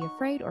 do not be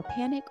afraid or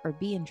panic or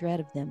be in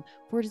dread of them,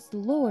 for it is the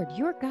Lord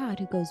your God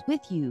who goes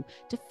with you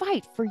to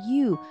fight for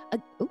you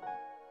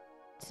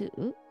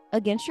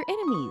against your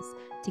enemies,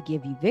 to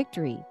give you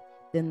victory.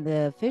 Then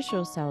the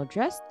officials shall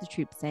address the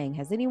troops, saying,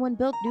 Has anyone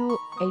built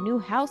a new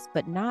house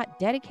but not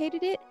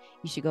dedicated it?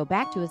 You should go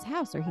back to his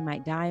house, or he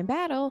might die in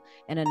battle,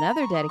 and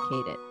another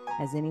dedicate it.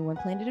 Has anyone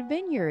planted a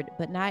vineyard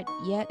but not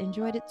yet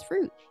enjoyed its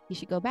fruit? He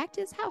should go back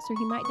to his house, or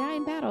he might die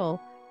in battle,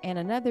 and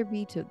another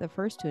be the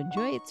first to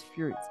enjoy its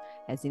fruits.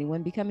 Has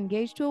anyone become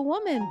engaged to a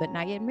woman but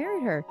not yet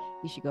married her?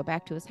 He should go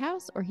back to his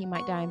house, or he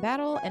might die in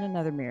battle, and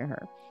another marry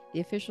her.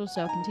 The officials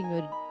shall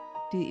continue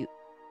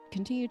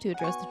to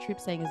address the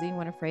troops, saying, Is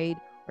anyone afraid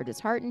or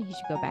disheartened? He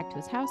should go back to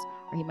his house,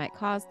 or he might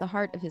cause the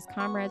heart of his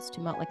comrades to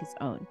melt like his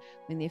own.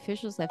 When the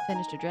officials have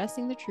finished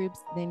addressing the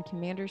troops, then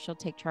commanders shall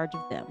take charge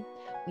of them.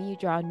 When you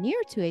draw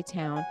near to a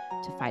town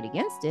to fight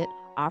against it,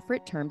 offer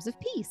it terms of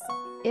peace.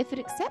 If it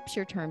accepts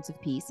your terms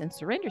of peace and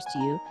surrenders to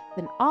you,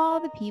 then all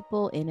the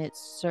people in it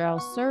shall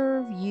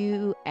serve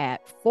you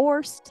at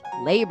forced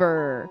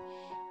labor.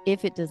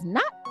 If it does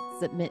not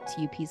submit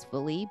to you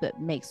peacefully,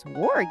 but makes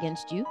war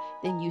against you,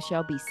 then you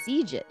shall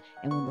besiege it.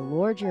 And when the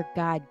Lord your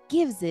God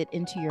gives it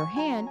into your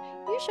hand,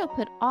 you shall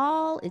put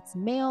all its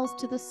males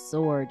to the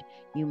sword.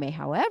 You may,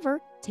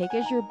 however, take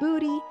as your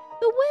booty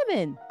the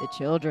women, the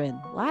children,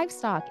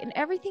 livestock, and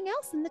everything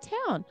else in the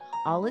town,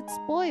 all its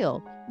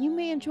spoil. You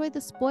may enjoy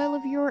the spoil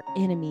of your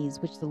enemies,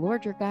 which the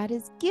Lord your God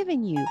has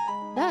given you.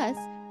 Thus,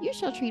 you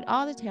shall treat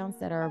all the towns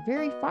that are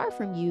very far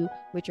from you,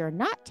 which are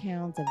not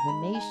towns of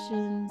the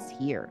nations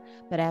here.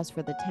 But as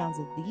for the towns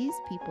of these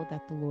people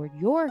that the Lord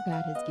your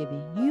God has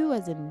given you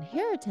as an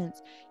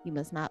inheritance, you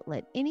must not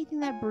let anything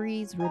that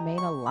breathes remain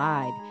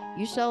alive.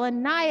 You shall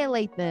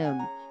annihilate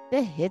them.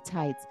 The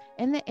Hittites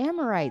and the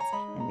Amorites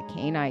and the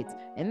Canaanites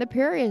and the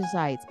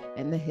Perizzites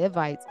and the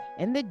Hivites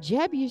and the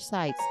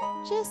Jebusites,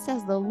 just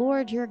as the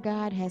Lord your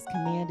God has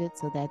commanded,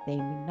 so that they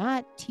may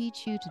not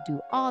teach you to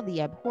do all the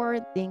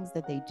abhorrent things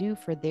that they do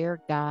for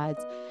their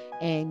gods,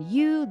 and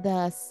you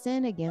thus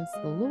sin against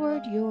the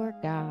Lord your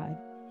God.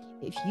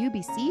 If you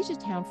besiege a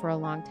town for a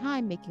long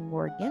time, making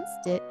war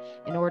against it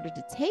in order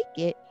to take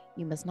it,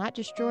 you must not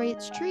destroy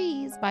its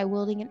trees by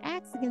wielding an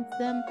axe against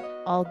them.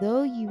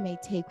 Although you may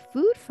take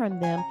food from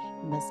them,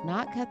 you must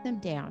not cut them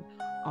down.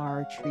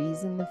 Are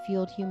trees in the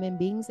field human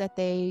beings that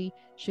they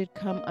should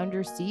come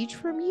under siege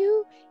from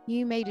you?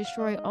 You may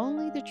destroy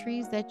only the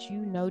trees that you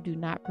know do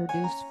not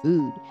produce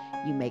food.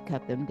 You may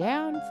cut them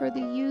down for the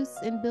use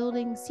in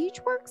building siege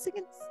works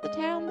against the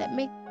town that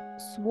makes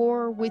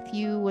war with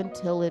you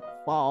until it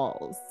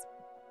falls.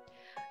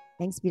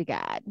 Thanks be to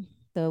God.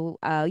 So,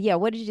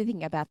 what did you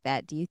think about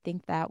that? Do you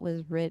think that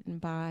was written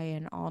by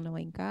an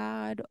all-knowing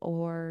God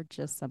or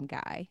just some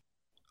guy?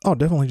 Oh,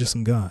 definitely just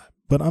some guy.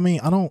 But I mean,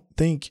 I don't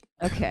think.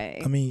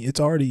 Okay. I mean,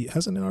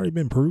 hasn't it already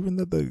been proven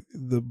that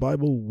the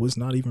Bible was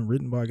not even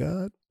written by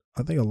God?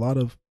 I think a lot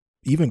of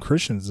even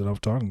Christians that I've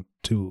talked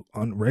to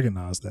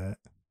recognize that.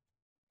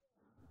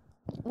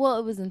 Well,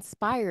 it was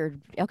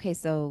inspired. Okay,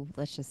 so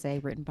let's just say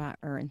written by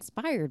or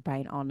inspired by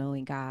an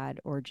all-knowing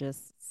God, or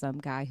just some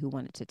guy who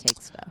wanted to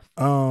take stuff.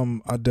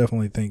 I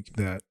definitely think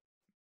that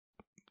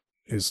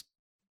is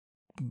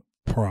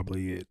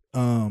probably it.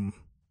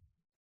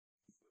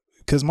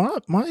 Because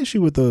my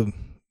issue with the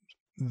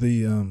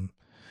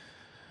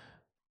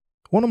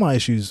one of my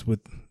issues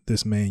with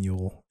this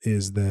manual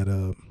is that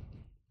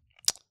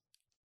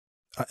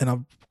and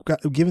I've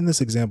given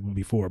this example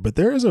before, but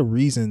there is a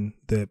reason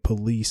that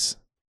police,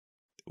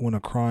 when a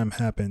crime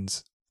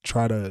happens,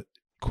 try to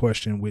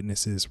question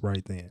witnesses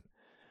right then.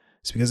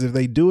 It's because if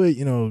they do it,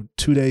 2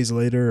 days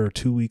later or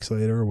 2 weeks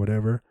later or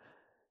whatever,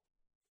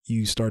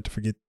 you start to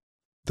forget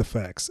the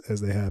facts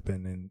as they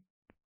happen, and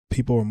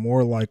people are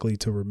more likely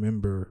to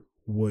remember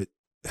what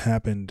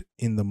happened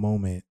in the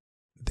moment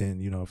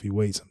than, if you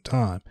wait some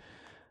time.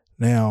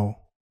 Now,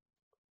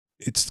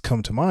 it's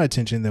come to my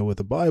attention that with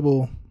the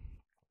Bible,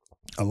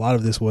 a lot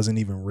of this wasn't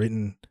even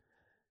written,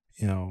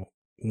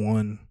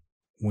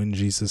 when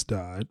Jesus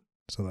died.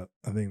 So that,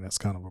 I think that's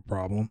kind of a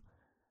problem,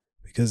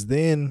 because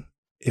then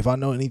if I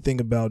know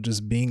anything about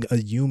just being a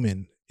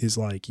human, is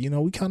like,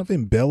 we kind of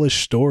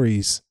embellish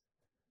stories.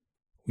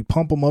 We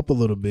pump them up a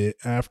little bit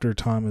after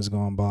time has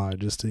gone by,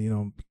 just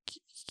to,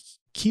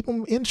 keep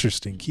them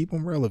interesting, keep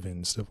them relevant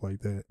and stuff like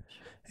that.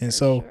 And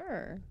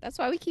sure. That's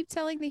why we keep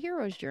telling the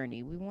hero's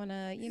journey. We want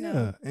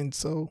to, and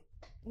so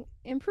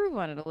improve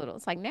on it a little.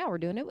 It's like now we're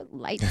doing it with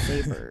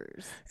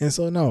lightsabers. And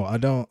so, no,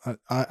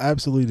 I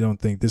absolutely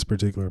don't think this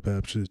particular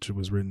passage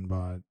was written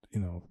by,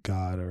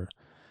 God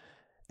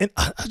and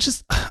I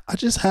just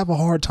have a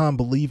hard time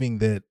believing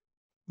that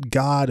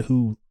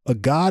a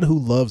God who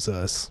loves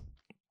us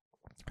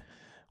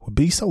would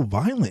be so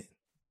violent.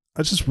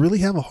 I just really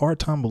have a hard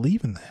time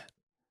believing that.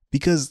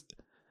 because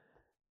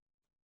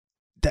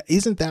that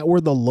isn't that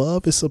where the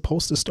love is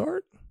supposed to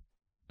start?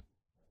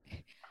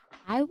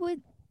 I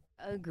would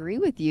agree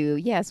with you.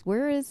 Yes,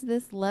 where is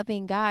this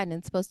loving God? And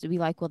it's supposed to be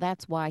like, well,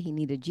 that's why he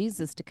needed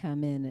Jesus to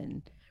come in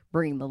and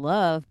bring the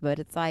love. But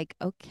it's like,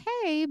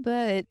 okay,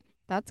 but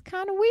that's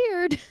kind of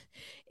weird.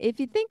 If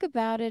you think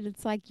about it,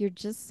 it's like you're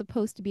just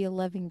supposed to be a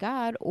loving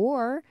God,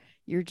 or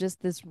you're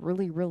just this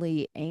really,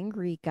 really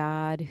angry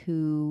God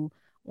who,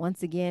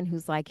 once again,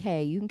 who's like,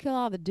 hey, you can kill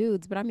all the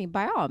dudes, but I mean,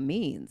 by all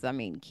means, I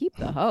mean, keep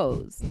the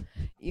hoes.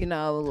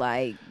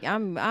 Like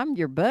I'm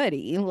your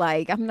buddy.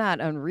 Like I'm not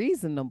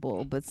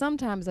unreasonable, but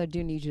sometimes I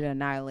do need you to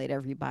annihilate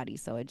everybody.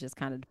 So it just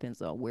kind of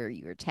depends on where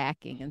you're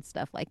attacking and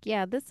stuff. Like,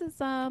 yeah, this is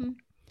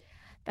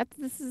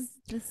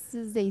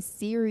a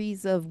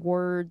series of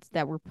words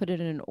that were put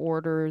in an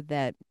order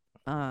that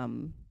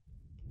um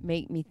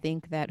make me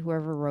think that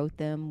whoever wrote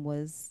them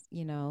was,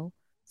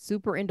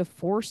 super into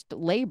forced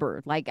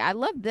labor. Like I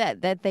love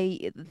that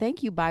they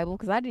thank you Bible,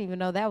 because I didn't even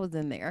know that was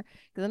in there.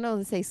 Because I know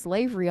they say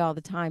slavery all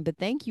the time, but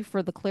thank you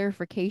for the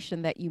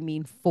clarification that you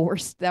mean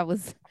forced. That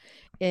was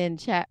in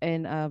chat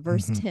in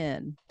verse Mm-hmm.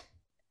 10,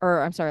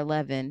 or I'm sorry,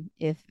 11.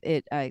 If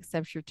it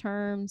accepts your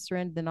terms,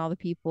 surrender then all the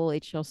people,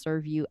 it shall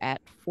serve you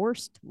at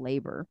forced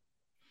labor.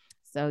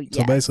 So So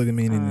yes, basically,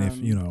 meaning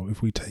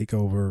if we take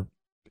over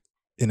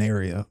an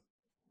area,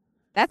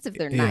 that's if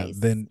they're yeah, nice.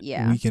 then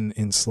Yeah, we can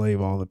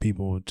enslave all the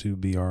people to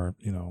be our,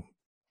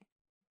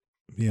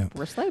 yeah.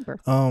 forced labor.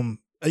 In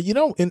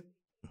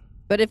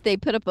But if they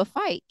put up a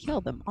fight,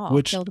 kill them all.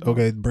 which Kill them all.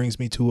 okay brings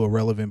me to a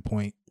relevant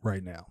point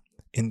right now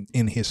in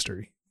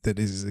history that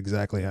is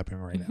exactly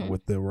happening right now Mm-hmm.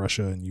 with the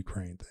Russia and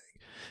Ukraine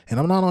thing. And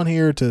I'm not on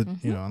here to,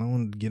 Mm-hmm. I don't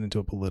want to get into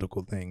a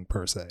political thing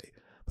per se,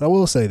 but I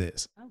will say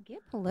this. Oh,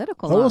 get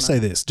political I will on say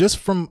them. this just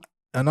from,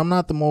 and I'm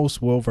not the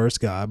most well versed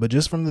guy, but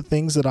just from the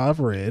things that I've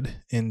read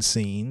and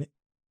seen,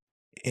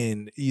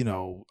 and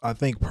I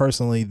think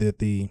personally that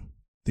the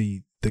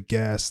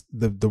gas,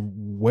 the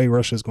way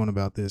Russia's going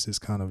about this is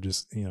kind of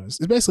just, it's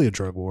basically a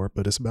drug war,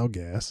 but it's about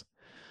gas.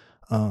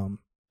 Um,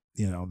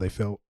 they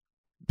felt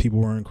people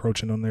were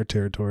encroaching on their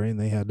territory, and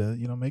they had to,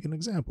 make an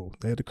example.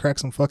 They had to crack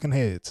some fucking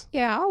heads.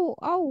 Yeah,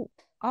 all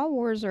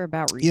wars are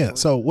about Yeah.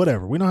 So resources.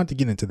 whatever. We don't have to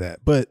get into that.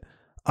 But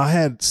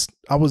I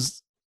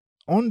was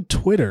on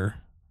Twitter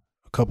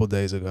a couple of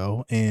days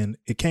ago, and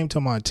it came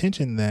to my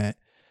attention that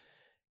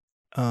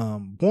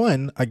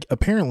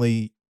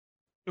apparently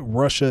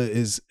Russia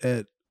is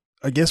at.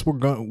 I guess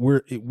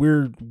we're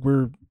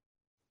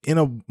in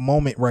a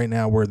moment right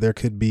now where there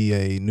could be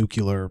a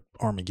nuclear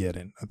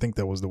Armageddon. I think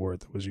that was the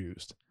word that was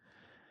used.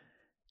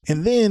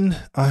 And then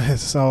I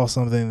saw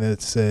something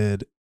that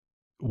said,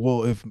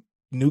 well, if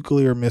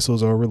nuclear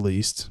missiles are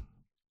released,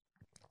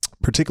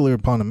 particularly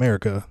upon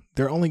America,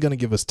 they're only going to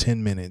give us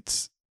 10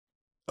 minutes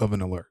of an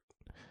alert.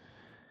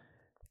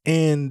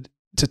 And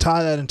to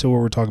tie that into what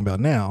we're talking about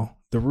now,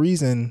 the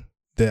reason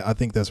that I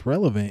think that's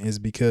relevant is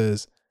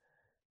because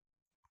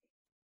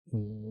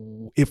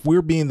if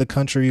we're being the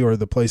country or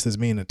the place that's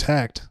being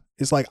attacked,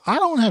 it's like I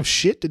don't have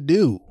shit to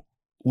do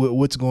with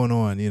what's going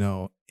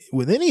on,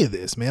 with any of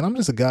this, man. I'm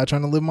just a guy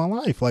trying to live my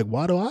life. Like,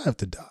 why do I have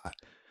to die?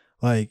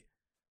 Like,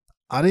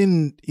 I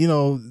didn't,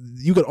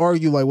 you could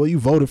argue like, well, you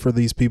voted for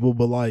these people,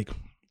 but like,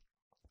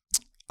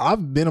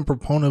 I've been a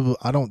proponent of,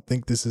 I don't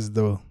think this is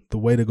the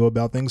way to go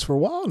about things for a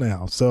while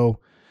now. So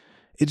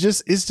it's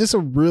just a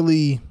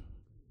really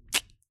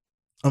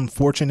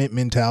unfortunate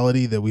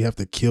mentality that we have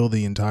to kill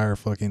the entire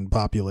fucking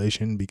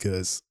population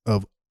because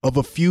of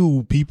a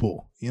few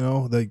people,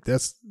 like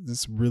that's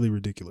really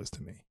ridiculous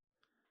to me.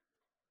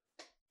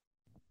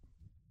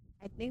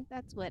 I think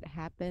that's what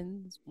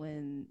happens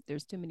when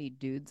there's too many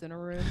dudes in a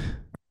room.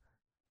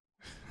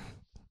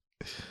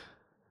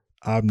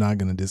 I'm not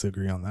going to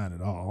disagree on that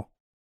at all.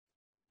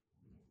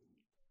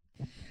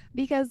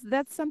 Because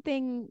that's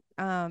something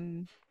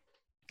kind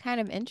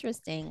of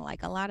interesting.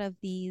 Like a lot of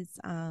these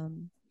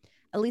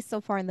at least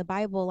so far in the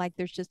Bible, like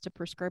there's just a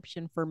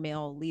prescription for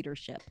male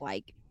leadership.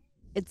 Like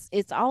it's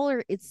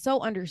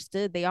so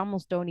understood they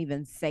almost don't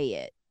even say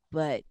it.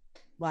 But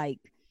like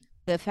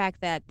the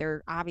fact that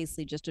they're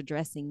obviously just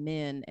addressing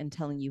men and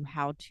telling you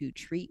how to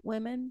treat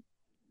women,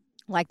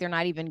 like they're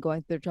not even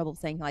going through the trouble of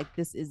saying like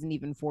this isn't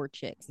even for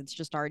chicks. It's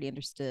just already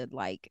understood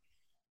like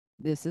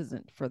this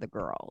isn't for the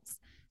girls.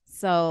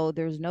 So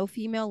there's no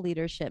female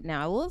leadership.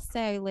 Now, I will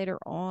say later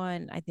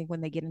on, I think when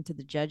they get into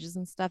the judges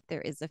and stuff,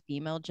 there is a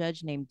female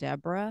judge named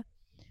Deborah,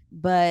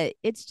 but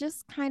it's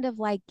just kind of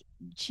like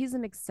she's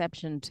an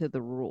exception to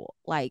the rule.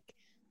 Like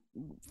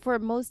for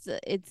most,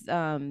 it's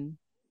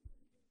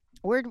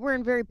we're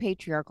in very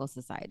patriarchal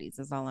societies.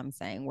 Is all I'm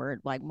saying.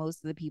 Where like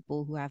most of the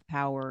people who have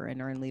power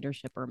and are in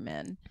leadership are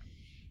men,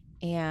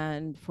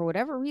 and for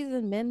whatever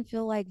reason, men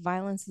feel like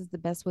violence is the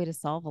best way to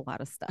solve a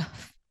lot of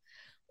stuff.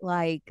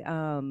 Like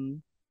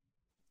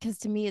because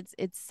to me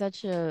it's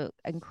such a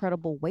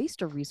incredible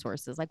waste of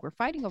resources. Like we're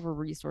fighting over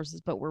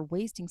resources, but we're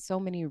wasting so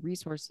many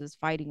resources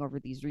fighting over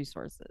these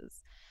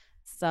resources.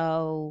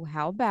 So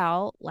how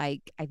about,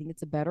 like, I think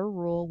it's a better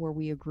rule where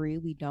we agree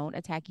we don't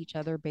attack each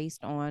other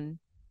based on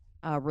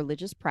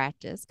religious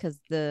practice, because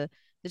the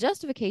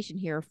justification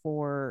here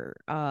for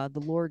the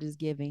Lord is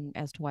giving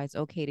as to why it's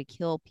okay to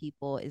kill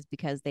people is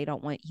because he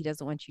doesn't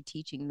want you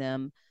teaching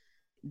them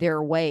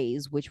their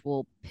ways, which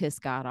will piss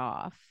God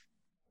off.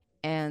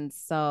 And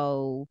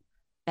so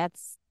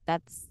that's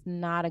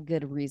not a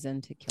good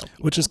reason to kill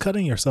people. Which is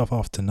cutting yourself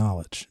off to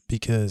knowledge,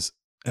 because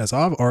as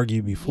I've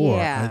argued before,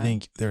 I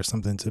think there's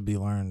something to be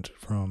learned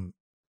from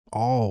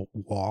all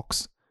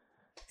walks.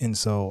 And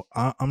so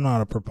I'm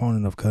not a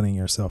proponent of cutting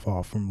yourself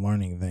off from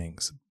learning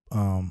things.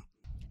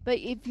 But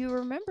if you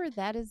remember,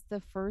 that is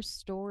the first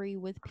story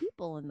with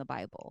people in the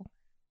Bible,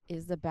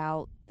 is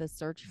about the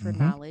search for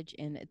knowledge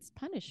and its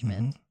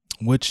punishment.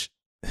 Which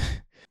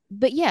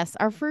But yes,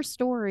 our first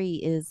story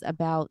is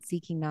about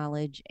seeking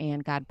knowledge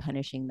and God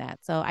punishing that.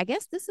 So I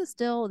guess this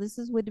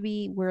would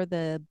be where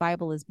the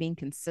Bible is being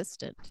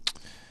consistent.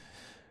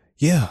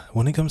 Yeah,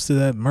 when it comes to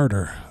that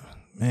murder,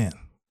 man,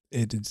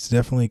 it's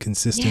definitely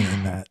consistent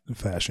in that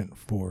fashion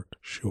for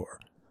sure.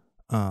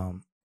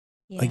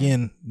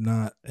 Again,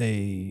 not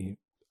a.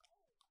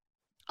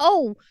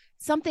 Oh,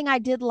 something I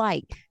did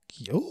like.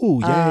 Oh,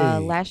 yay!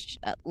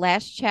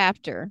 Last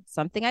chapter,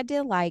 something I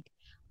did like.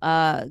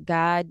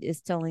 God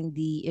is telling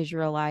the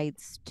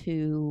Israelites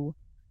to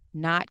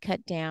not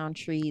cut down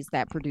trees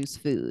that produce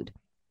food.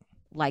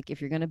 Like,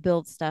 if you're going to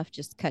build stuff,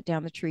 just cut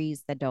down the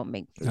trees that don't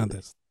make food. I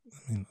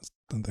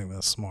don't think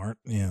that's smart.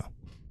 Yeah.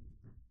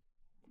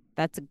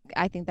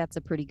 I think that's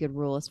a pretty good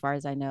rule as far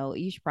as I know.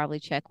 You should probably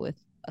check with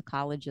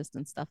ecologists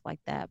and stuff like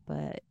that,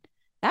 but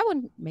that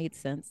one made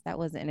sense. It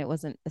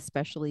wasn't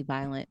especially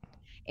violent.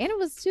 And it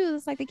was too,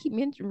 it's like they keep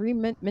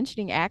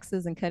mentioning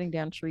axes and cutting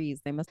down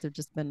trees. They must have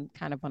just been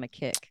kind of on a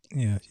kick.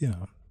 Yeah.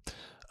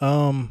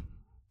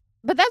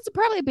 But that's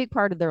probably a big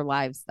part of their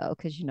lives, though,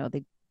 because,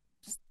 they.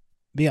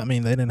 Yeah, I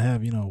mean, they didn't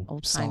have,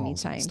 old-timey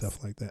saws and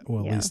stuff like that.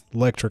 Well, at least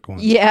electric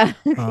ones. Yeah.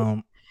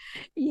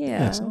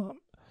 Yeah. So,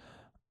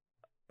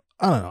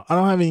 I don't know. I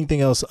don't have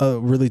anything else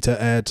really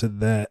to add to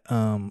that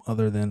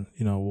other than,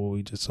 what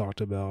we just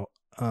talked about.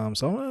 So I'm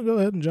going to go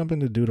ahead and jump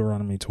into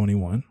Deuteronomy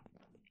 21.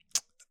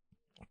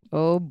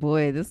 Oh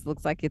boy, this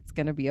looks like it's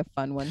going to be a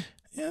fun one.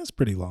 Yeah, it's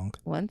pretty long.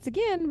 Once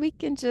again, we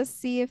can just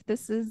see if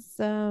this is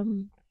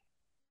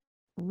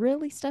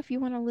really stuff you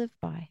want to live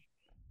by.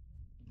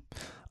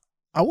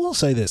 I will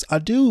say this. I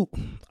do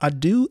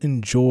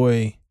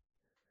enjoy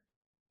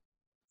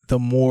the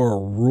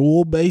more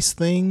rule-based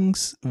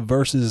things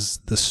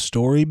versus the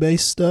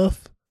story-based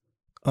stuff.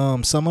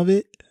 Some of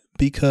it,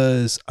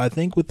 because I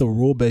think with the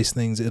rule-based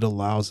things, it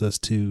allows us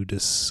to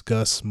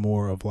discuss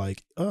more of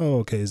like, oh,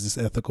 okay, is this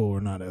ethical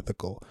or not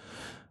ethical?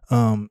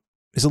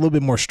 It's a little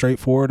bit more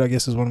straightforward, I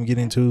guess is what I'm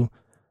getting to,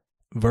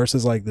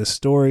 versus like the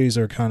stories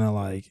are kind of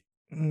like,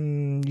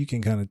 you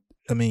can kind of,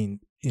 I mean,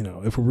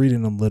 if we're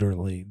reading them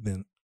literally,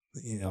 then,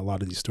 a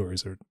lot of these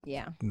stories are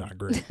not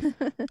great.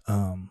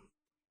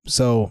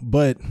 So,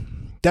 but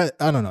that,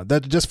 I don't know,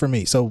 that just for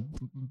me. So,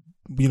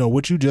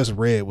 what you just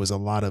read was a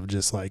lot of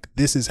just like,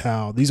 these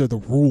are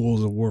the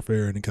rules of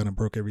warfare, and it kind of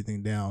broke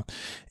everything down.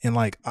 And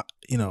like,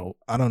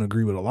 I don't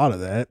agree with a lot of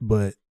that,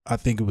 but I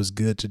think it was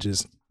good to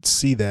just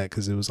see that,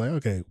 because it was like,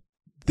 okay,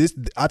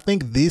 I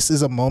think this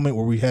is a moment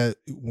where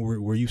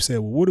you said,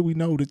 well, what do we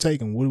know to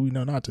take and what do we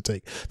know not to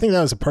take? I think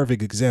that was a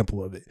perfect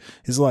example of it.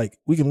 It's like,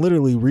 we can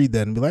literally read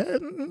that and be like,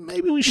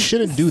 maybe we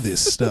shouldn't do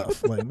this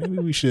stuff. Like, maybe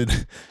we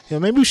should,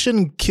 maybe we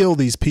shouldn't kill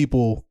these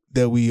people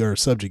that we are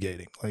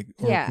subjugating. Like,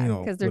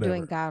 because they're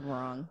doing God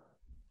wrong.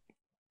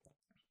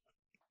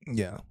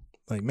 Yeah.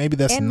 Like, maybe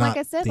that's and not like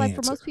I said, the like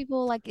answer. For most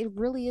people, like it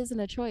really isn't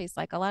a choice.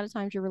 Like a lot of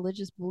times your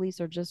religious beliefs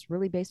are just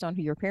really based on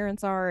who your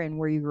parents are and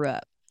where you grew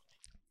up.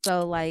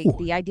 So like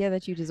the idea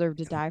that you deserve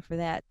to die for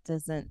that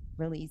doesn't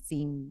really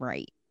seem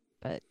right.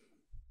 But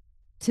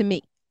to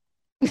me.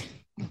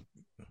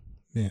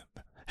 Yeah.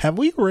 Have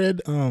we read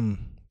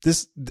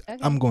this? Okay.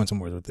 I'm going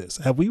somewhere with this.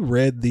 Have we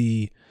read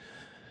the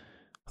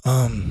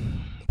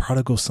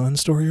prodigal son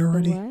story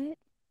already? What?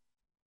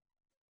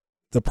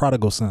 The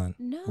prodigal son.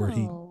 No. Where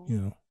he,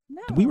 No.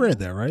 We read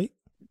that, right?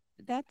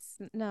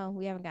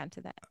 We haven't gotten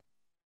to that.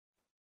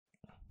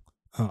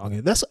 Oh,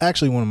 okay. That's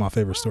actually one of my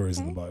favorite stories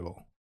in the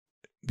Bible.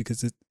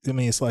 Because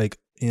it's like,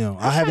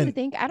 I haven't.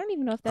 I don't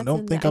even know if that's.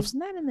 Isn't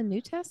that in the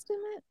New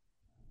Testament?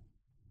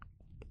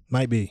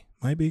 Might be.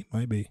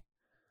 It's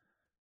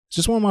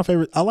just one of my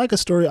favorite. I like a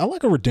story. I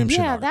like a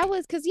redemption. Yeah, arc. That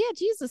was because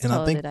Jesus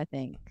told it. I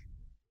think.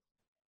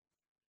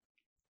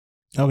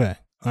 Okay.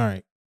 All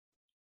right.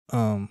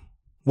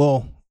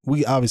 Well,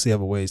 we obviously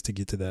have a ways to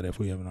get to that if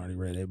we haven't already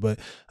read it. But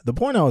the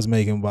point I was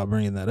making about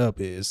bringing that up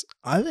is,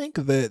 I think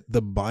that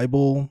the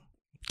Bible,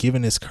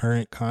 given its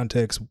current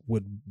context,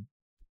 would.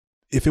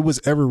 If it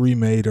was ever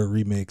remade or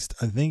remixed,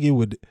 I think it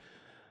would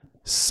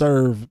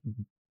serve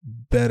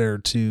better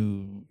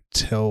to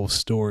tell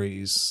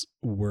stories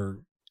where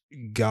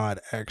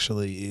God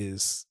actually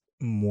is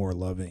more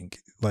loving.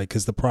 Like,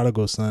 because the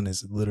prodigal son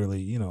is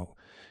literally,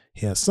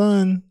 he has a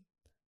son,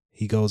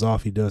 he goes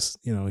off, he does,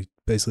 he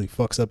basically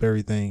fucks up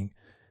everything.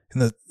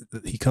 And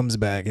he comes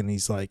back and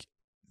he's like,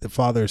 the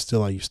father is still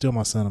like, you're still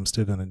my son, I'm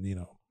still going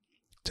to,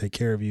 take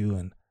care of you.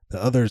 And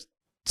the other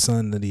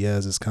son that he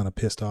has is kind of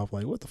pissed off,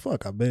 like, what the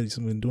fuck? I bet he's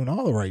been doing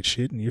all the right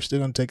shit and you're still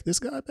gonna take this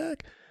guy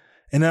back.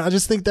 And I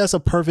just think that's a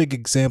perfect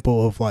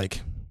example of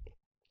like,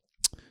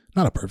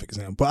 not a perfect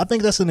example, but I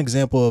think that's an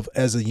example of,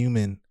 as a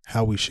human,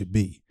 how we should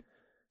be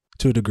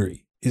to a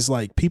degree. It's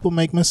like people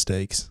make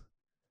mistakes.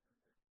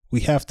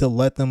 We have to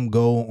let them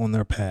go on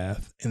their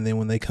path. And then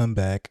when they come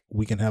back,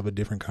 we can have a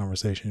different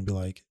conversation and be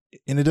like,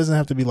 and it doesn't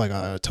have to be like,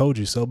 I told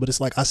you so, but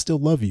it's like, I still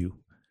love you.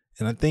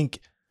 And I think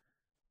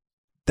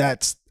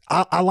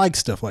I like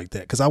stuff like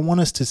that because I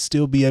want us to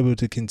still be able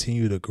to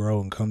continue to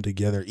grow and come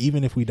together,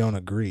 even if we don't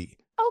agree.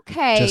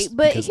 Okay,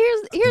 but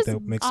here's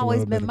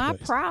always been my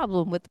place.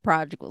 problem with the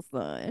prodigal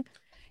son.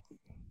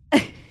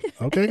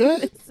 Okay, go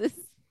ahead. This is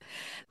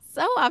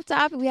so off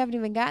topic. We haven't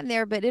even gotten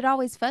there, but it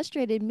always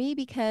frustrated me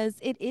because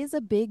it is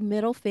a big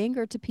middle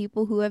finger to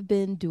people who have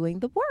been doing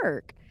the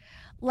work.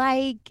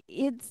 Like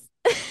it's.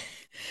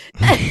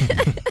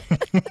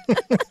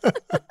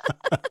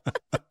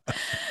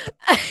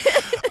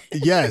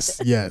 Yes.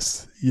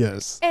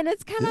 And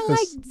it's kind of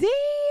like,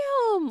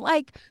 damn.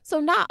 Like, so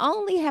not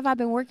only have I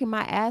been working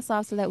my ass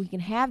off so that we can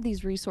have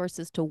these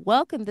resources to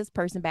welcome this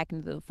person back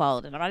into the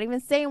fold. And I'm not even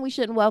saying we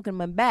shouldn't welcome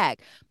them back,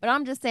 but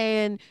I'm just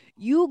saying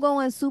you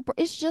going super.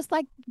 It's just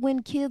like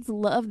when kids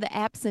love the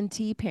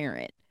absentee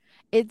parent.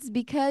 It's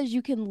because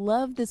you can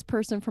love this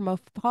person from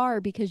afar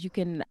because you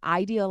can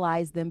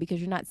idealize them because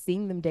you're not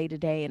seeing them day to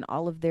day and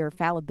all of their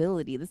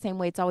fallibility. The same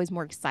way it's always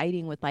more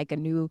exciting with like a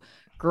new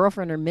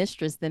girlfriend or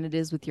mistress than it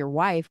is with your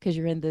wife because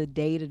you're in the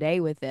day to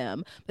day with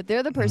them. But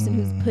they're the person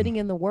who's putting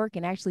in the work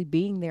and actually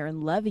being there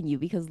and loving you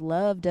because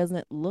love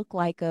doesn't look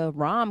like a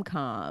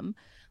rom-com.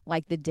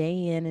 Like the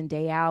day in and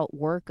day out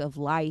work of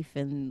life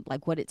and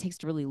like what it takes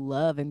to really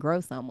love and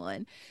grow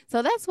someone.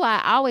 So that's why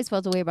I always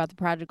felt a way about the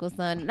prodigal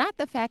son. Not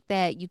the fact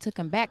that you took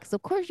him back, because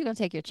of course you're gonna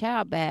take your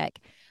child back,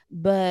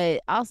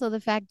 but also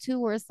the fact too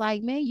where it's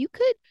like, man, you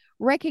could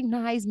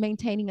recognize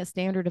maintaining a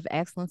standard of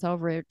excellence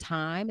over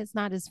time. It's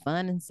not as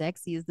fun and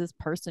sexy as this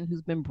person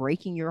who's been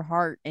breaking your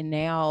heart and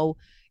now,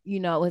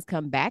 has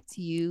come back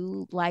to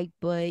you. Like,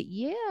 but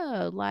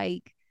yeah,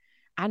 like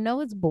I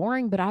know it's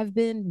boring, but I've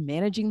been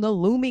managing the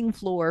looming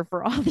floor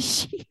for all the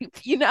sheep,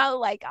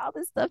 like all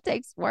this stuff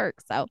takes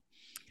work. So,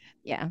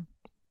 yeah.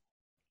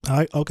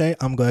 Okay,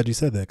 I'm glad you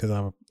said that because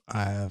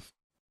I have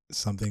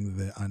something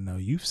that I know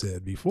you've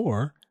said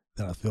before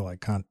that I feel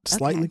like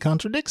slightly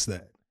contradicts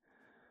that.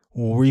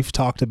 Well, we've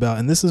talked about,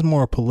 and this is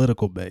more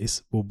political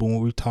based, but when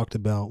we've talked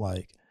about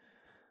like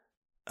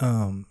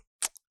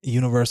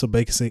universal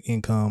basic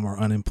income or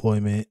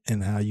unemployment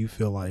and how you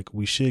feel like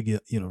we should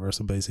get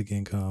universal basic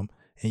income.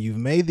 And you've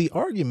made the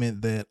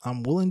argument that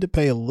I'm willing to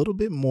pay a little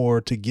bit more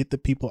to get the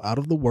people out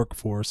of the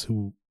workforce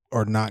who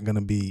are not going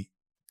to be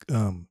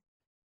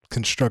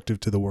constructive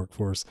to the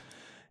workforce.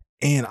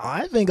 And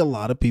I think a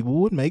lot of people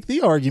would make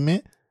the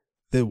argument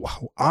that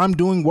I'm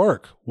doing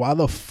work. Why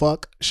the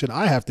fuck should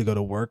I have to go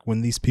to work when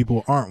these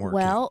people aren't working?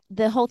 Well,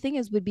 the whole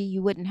thing would be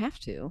you wouldn't have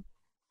to.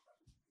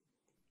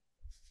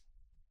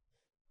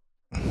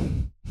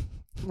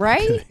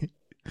 Right? Okay.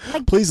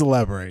 Like, please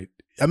elaborate.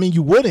 I mean,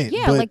 you wouldn't.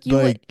 Yeah, but, like you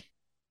would.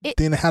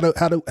 Then how do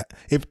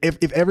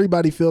if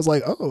everybody feels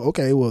like, oh,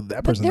 okay, well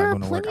that person's not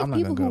going to work, I'm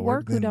not going to go to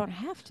work. Who don't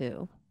have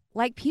to.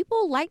 Like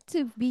people like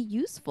to be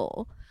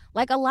useful.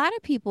 Like a lot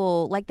of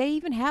people, like they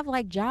even have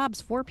like jobs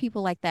for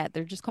people like that.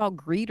 They're just called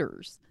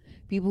greeters.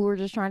 People who are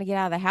just trying to get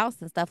out of the house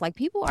and stuff. Like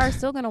people are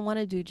still going to want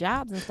to do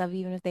jobs and stuff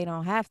even if they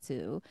don't have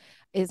to,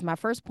 is my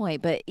first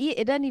point. But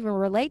it doesn't even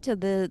relate to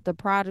the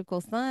prodigal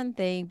son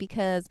thing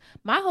because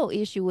my whole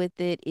issue with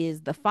it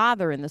is the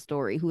father in the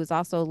story who is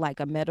also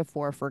like a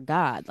metaphor for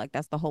God. Like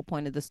that's the whole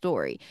point of the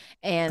story.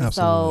 And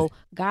Absolutely. So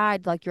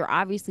God, like you're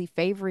obviously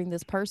favoring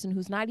this person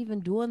who's not even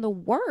doing the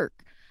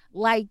work.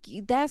 Like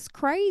that's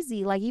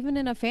crazy. Like even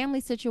in a family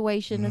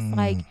situation, it's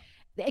like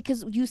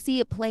because you see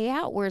it play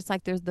out where it's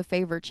like there's the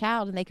favorite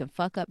child and they can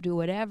fuck up, do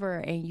whatever,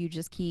 and you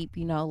just keep,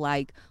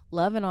 like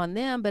loving on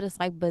them. But it's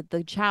like, but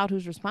the child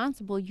who's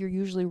responsible, you're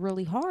usually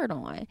really hard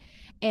on.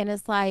 And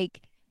it's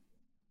like,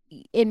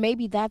 and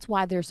maybe that's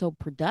why they're so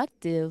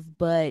productive,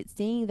 but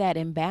seeing that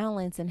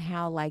imbalance and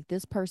how like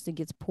this person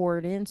gets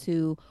poured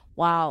into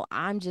while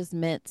I'm just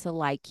meant to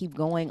like keep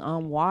going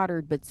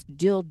unwatered, but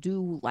still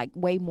do like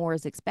way more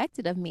is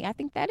expected of me. I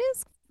think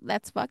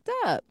that's fucked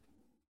up.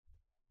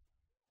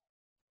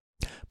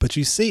 But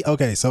you see,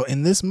 okay, so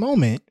in this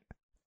moment,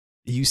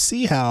 you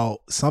see how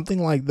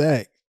something like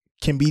that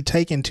can be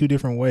taken two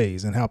different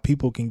ways and how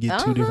people can get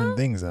two different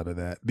things out of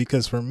that.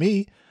 Because for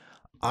me,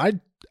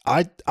 I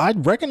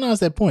recognize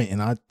that point,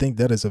 and I think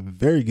that is a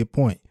very good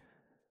point.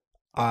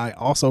 I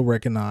also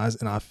recognize,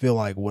 and I feel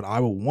like what I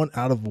would want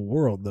out of the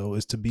world, though,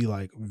 is to be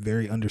like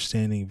very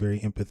understanding, very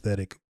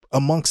empathetic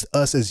amongst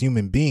us as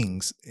human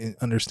beings, and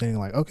understanding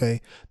like,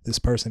 okay, this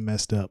person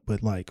messed up,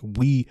 but like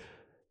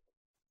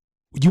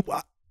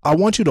I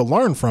want you to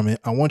learn from it.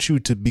 I want you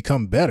to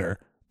become better,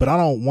 but I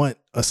don't want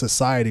a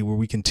society where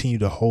we continue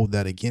to hold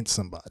that against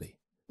somebody.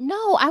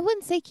 No, I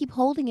wouldn't say keep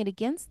holding it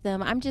against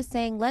them. I'm just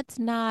saying let's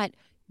not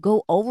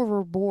go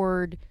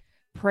overboard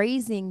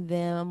praising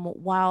them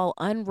while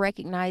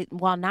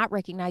not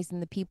recognizing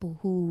the people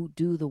who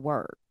do the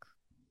work.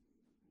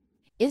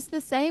 It's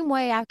the same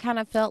way I kind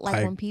of felt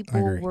like when I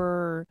people agree.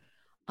 were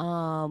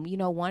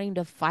wanting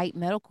to fight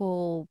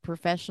medical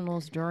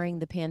professionals during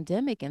the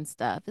pandemic and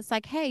stuff. It's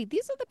like, hey,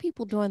 these are the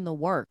people doing the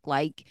work.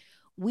 Like,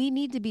 we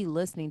need to be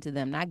listening to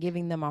them, not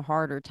giving them a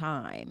harder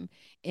time.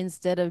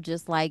 Instead of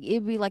just like,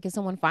 it'd be like if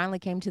someone finally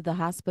came to the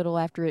hospital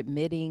after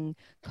admitting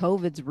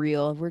COVID's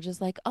real, and we're just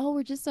like, oh,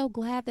 we're just so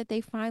glad that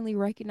they finally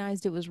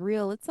recognized it was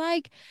real. It's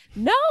like,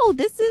 no,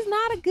 this is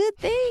not a good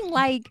thing.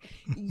 Like,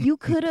 you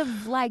could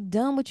have like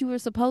done what you were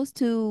supposed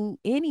to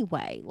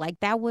anyway.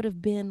 Like, that would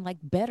have been like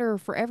better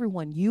for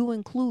everyone, you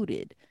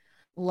included.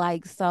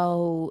 Like,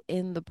 so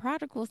in the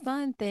prodigal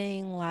son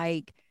thing,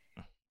 like,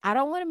 I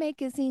don't want to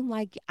make it seem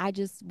like I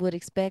just would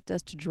expect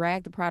us to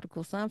drag the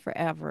prodigal son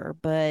forever,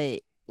 but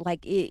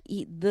like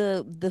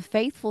the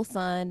faithful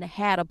son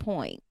had a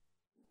point,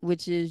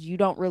 which is you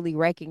don't really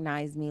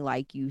recognize me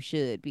like you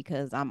should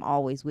because I'm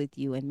always with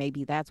you, and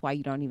maybe that's why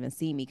you don't even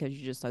see me because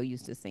you're just so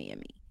used to seeing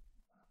me.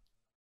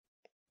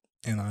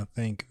 And I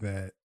think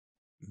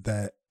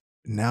that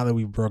now that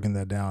we've broken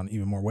that down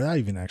even more without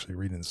even actually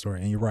reading the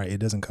story, and you're right, it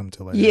doesn't come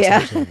till later.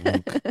 Yeah. It's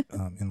actually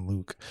in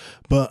Luke.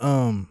 But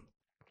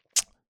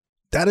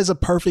that is a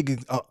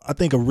perfect, I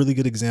think, a really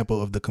good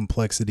example of the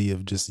complexity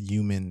of just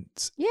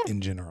humans in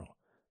general,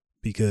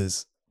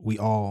 because we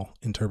all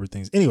interpret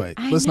things. Anyway,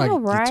 let's not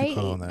get too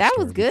caught on that. That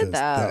was good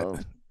though.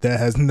 That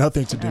has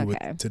nothing to do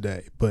with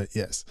today. But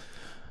yes,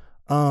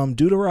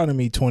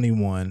 Deuteronomy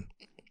 21,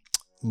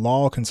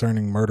 law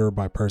concerning murder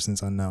by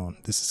persons unknown.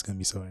 This is going to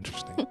be so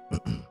interesting.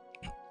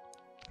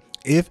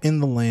 If in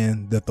the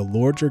land that the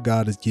Lord your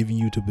God is giving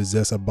you to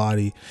possess a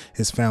body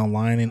is found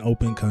lying in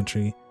open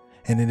country,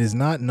 and it is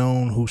not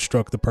known who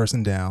struck the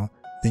person down,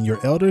 then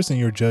your elders and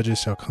your judges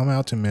shall come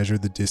out to measure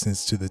the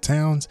distance to the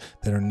towns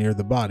that are near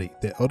the body.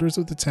 The elders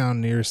of the town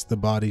nearest the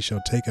body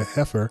shall take a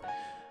heifer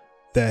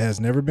that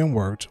has never been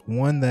worked,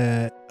 one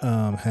that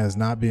has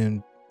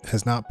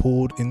not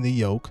pulled in the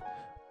yoke.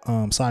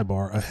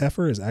 Sidebar: a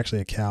heifer is actually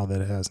a cow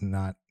that has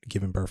not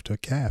given birth to a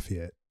calf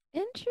yet.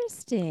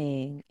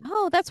 Interesting.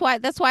 Oh, that's why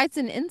it's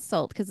an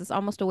insult, because it's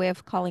almost a way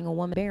of calling a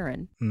woman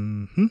barren.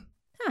 Mm-hmm.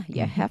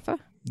 Yeah, heifer.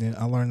 Yeah,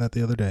 I learned that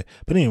the other day.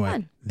 But anyway,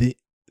 Fun.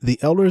 the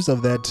elders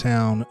of that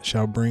town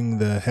shall bring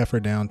the heifer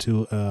down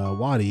to a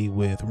wadi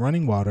with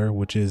running water,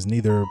 which is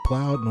neither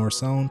plowed nor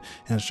sown,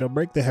 and shall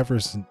break the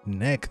heifer's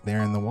neck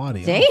there in the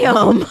wadi.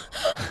 Damn.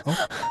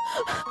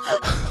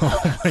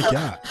 Oh my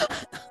God.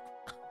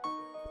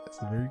 That's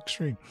very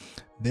extreme.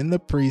 Then the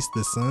priest,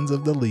 the sons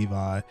of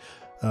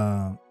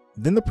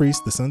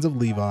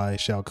Levi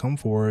shall come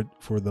forward,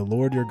 for the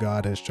Lord your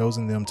God has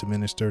chosen them to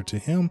minister to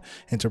him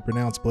and to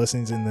pronounce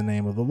blessings in the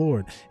name of the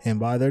Lord. And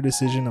by their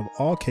decision of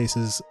all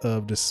cases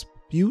of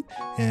dispute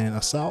and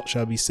assault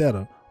shall be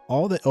settled.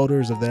 All the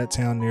elders of that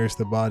town nearest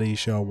the body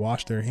shall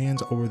wash their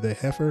hands over the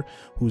heifer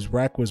whose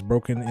rack was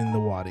broken in the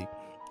wadi,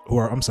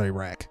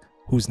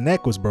 whose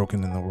neck was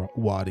broken in the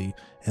wadi,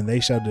 and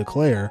they shall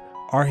declare,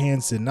 our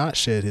hands did not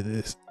shed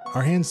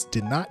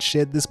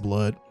this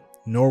blood,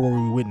 nor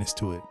were we witness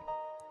to it.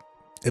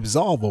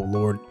 Absolve, O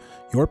Lord,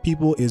 your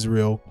people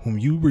Israel, whom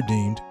you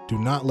redeemed. Do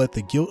not let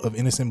the guilt of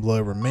innocent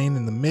blood remain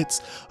in the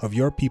midst of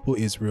your people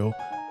Israel.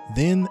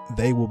 Then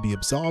they will be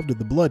absolved of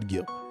the blood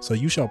guilt. So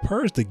you shall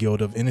purge the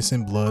guilt of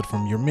innocent blood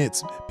from your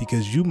midst,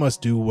 because you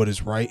must do what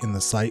is right in the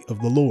sight of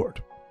the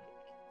Lord.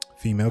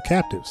 Female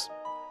captives.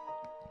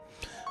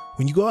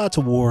 When you go out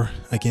to war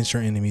against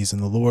your enemies,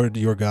 and the Lord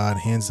your God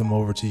hands them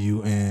over to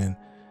you, and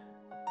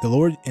the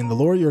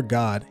Lord your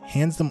God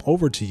hands them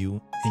over to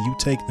you, and you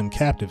take them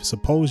captive.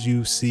 Suppose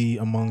you see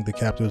among the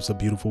captives a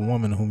beautiful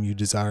woman whom you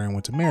desire and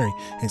want to marry,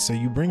 and so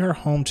you bring her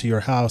home to your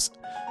house.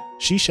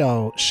 She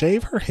shall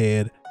shave her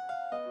head,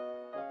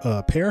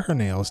 pare her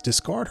nails,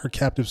 discard her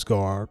captive's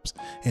garbs,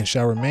 and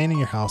shall remain in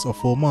your house a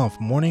full month,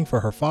 mourning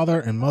for her father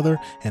and mother.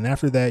 And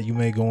after that you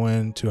may go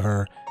in to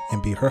her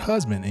and be her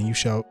husband, and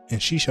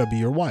she shall be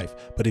your wife.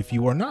 But if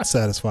you are not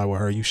satisfied with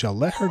her, you shall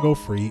let her go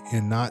free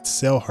and not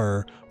sell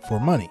her for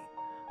money.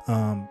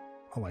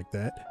 I like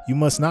that. You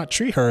must not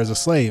treat her as a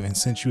slave, and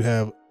since you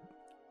have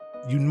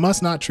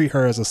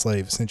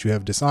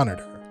dishonored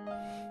her.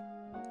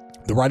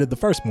 The right of the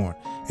firstborn.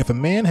 If a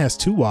man has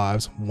two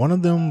wives, one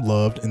of them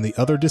loved and the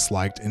other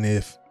disliked, and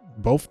if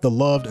both the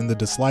loved and the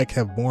disliked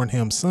have borne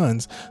him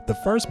sons, the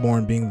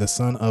firstborn being the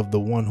son of the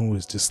one who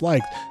is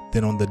disliked,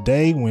 then on the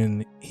day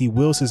when he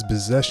wills his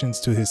possessions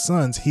to his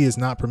sons, he is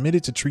not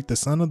permitted to treat the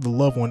son of the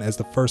loved one as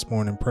the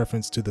firstborn in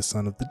preference to the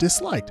son of the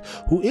disliked,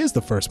 who is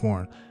the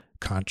firstborn,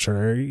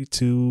 contrary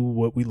to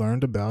what we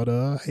learned about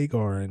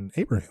Hagar and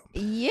Abraham.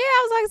 Yeah,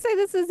 I was like to say,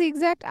 this is the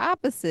exact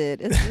opposite.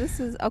 This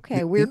is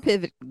okay. Weird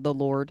pivot, the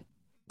Lord.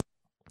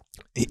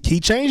 He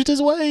changed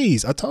his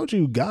ways. I told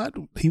you,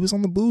 God, he was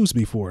on the booze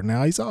before.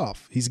 Now he's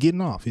off. He's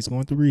getting off. He's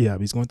going through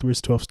rehab. He's going through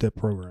his 12-step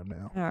program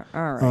now.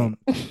 All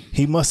right.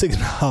 He must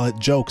acknowledge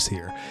jokes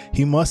here.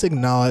 He must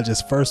acknowledge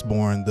as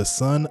firstborn the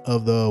son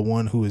of the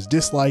one who is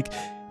disliked,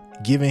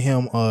 giving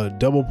him a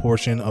double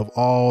portion of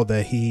all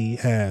that he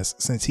has,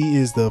 since he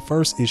is the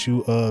first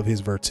issue of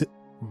his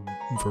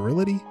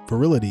virility.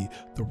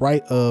 The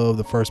right of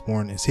the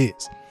firstborn is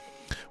his.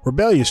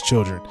 Rebellious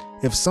children.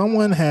 If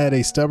someone had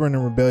a stubborn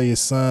and rebellious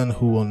son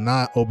who will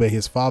not obey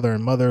his father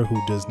and mother,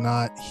 who does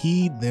not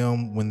heed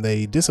them when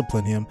they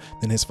discipline him,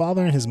 then his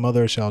father and his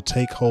mother shall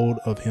take hold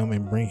of him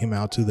and bring him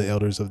out to the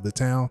elders of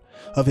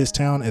his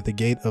town at the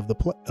gate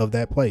of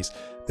that place.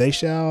 They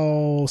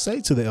shall say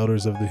to the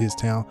elders of his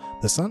town,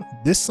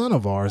 this son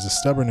of ours is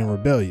stubborn and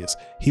rebellious.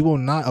 He will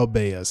not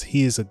obey us.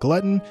 He is a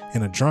glutton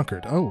and a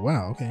drunkard. Oh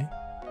wow, okay.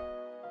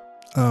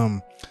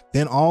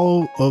 Then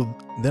all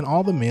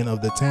the men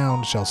of the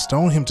town shall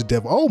stone him to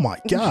death. Oh my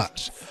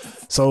gosh.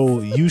 So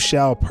you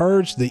shall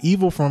purge the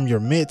evil from your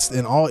midst,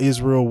 and all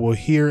Israel will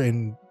hear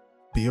and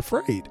be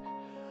afraid.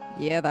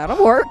 Yeah,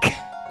 that'll work.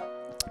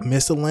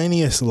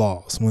 Miscellaneous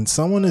laws. When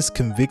someone is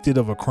convicted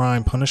of a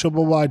crime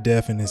punishable by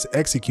death and is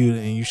executed,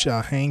 and you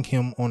shall hang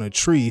him on a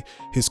tree,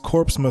 his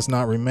corpse must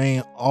not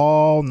remain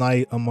all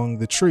night among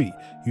the tree.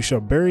 You shall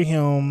bury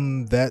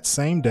him that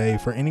same day,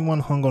 for anyone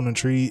hung on a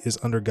tree is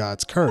under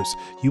God's curse.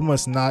 You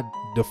must not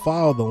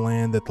defile the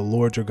land that the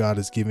Lord your God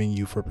is giving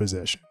you for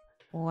possession.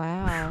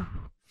 Wow.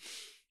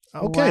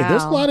 Okay,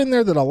 There's a lot in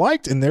there that I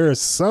liked, and there is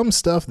some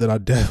stuff that I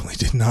definitely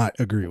did not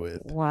agree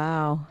with.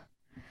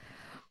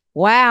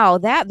 Wow,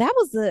 that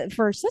was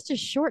for such a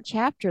short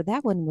chapter.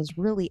 That one was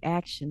really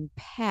action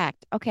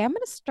packed. Okay, I'm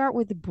going to start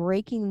with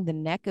breaking the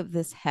neck of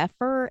this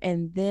heifer,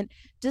 and then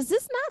does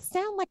this not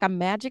sound like a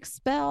magic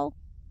spell?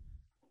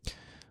 A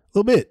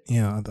little bit,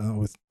 yeah.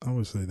 I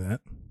would say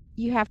that.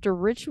 You have to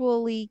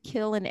ritually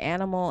kill an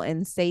animal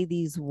and say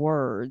these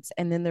words,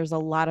 and then there's a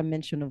lot of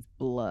mention of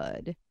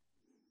blood.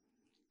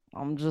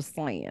 I'm just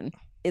saying,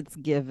 it's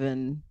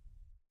given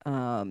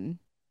Harry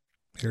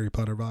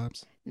Potter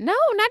vibes. No,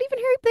 not even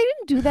Harry. They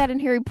didn't do that in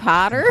Harry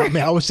Potter. I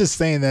mean, I was just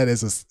saying that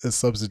as a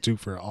substitute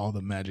for all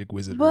the magic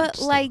wizardry. But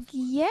stuff. like,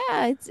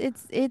 yeah,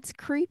 it's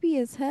creepy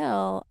as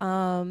hell.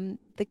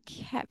 The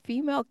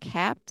female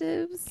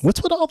captives.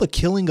 What's with all the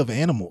killing of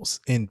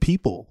animals and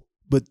people?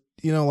 But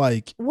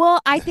like. Well,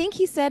 I think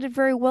he said it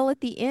very well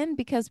at the end,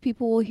 because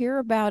people will hear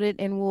about it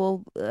and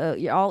will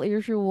all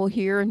Israel will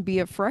hear and be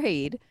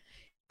afraid.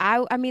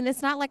 I mean,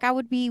 it's not like I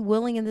would be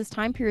willing in this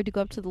time period to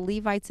go up to the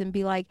Levites and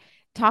be like,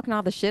 talking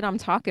all the shit I'm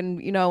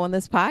talking, on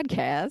this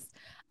podcast.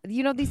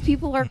 These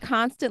people are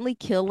constantly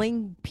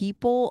killing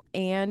people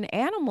and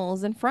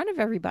animals in front of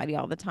everybody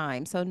all the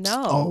time. So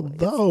no.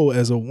 Although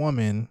as a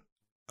woman,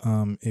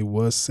 it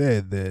was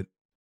said that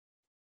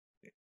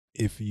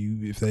if they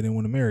didn't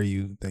want to marry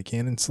you, they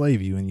can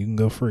enslave you and you can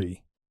go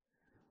free.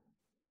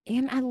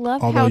 And I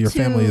love although how your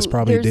family is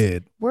probably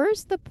dead.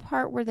 Where's the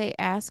part where they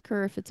ask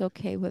her if it's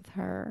okay with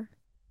her?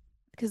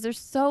 Because there's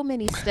so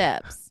many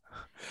steps.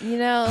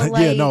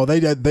 Like, yeah, no, they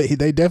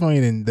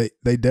definitely didn't.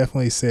 They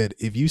definitely said,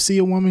 if you see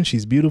a woman,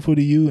 she's beautiful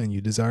to you, and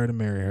you desire to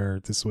marry her,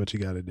 this is what you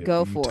got to do.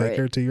 Go for it. Take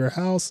her to your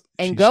house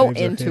and go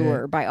into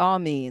her by all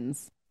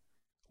means.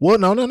 Well,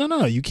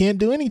 no. You can't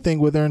do anything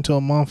with her until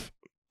a month.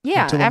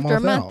 Yeah, after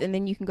a month, out. And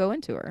then you can go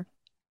into her.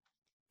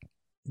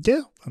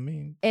 Yeah, I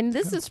mean. And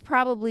this is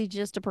probably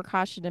just a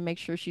precaution to make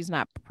sure she's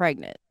not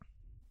pregnant.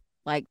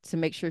 Like, to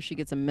make sure she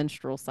gets a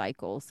menstrual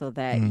cycle so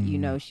that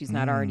she's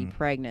not already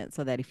pregnant,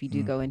 so that if you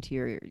do go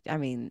into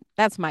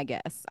that's my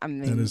guess. I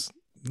mean,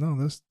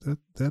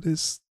 that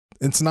is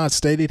it's not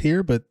stated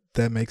here, but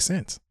that makes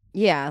sense.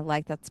 Yeah,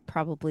 like that's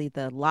probably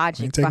the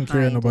logic. Ain't taking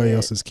care of nobody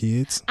else's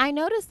kids. I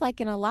noticed, like,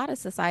 in a lot of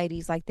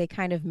societies, like, they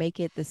kind of make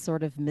it this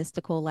sort of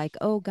mystical, like,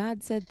 oh,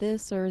 God said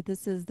this, or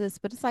this is this,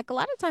 but it's like a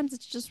lot of times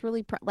it's just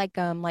really like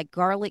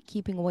garlic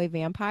keeping away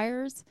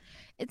vampires.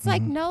 It's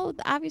like, no,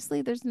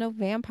 obviously there's no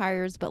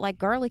vampires, but like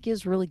garlic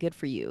is really good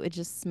for you. It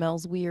just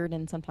smells weird,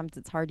 and sometimes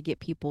it's hard to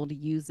get people to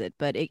use it,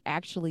 but it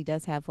actually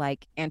does have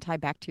like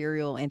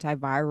antibacterial,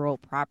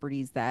 antiviral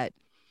properties that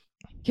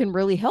can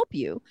really help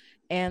you.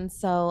 And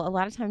so a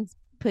lot of times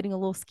putting a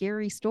little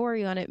scary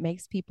story on it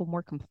makes people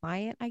more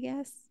compliant, I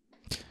guess.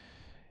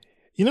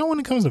 When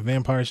it comes to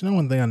vampires,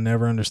 one thing I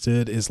never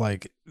understood is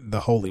like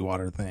the holy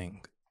water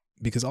thing,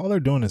 because all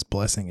they're doing is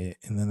blessing it,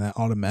 and then that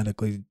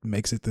automatically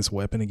makes it this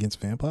weapon against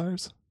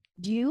vampires.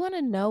 Do you want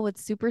to know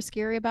what's super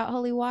scary about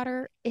holy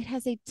water? It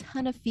has a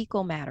ton of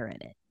fecal matter in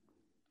it.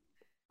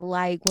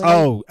 Like,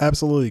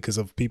 absolutely, because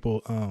of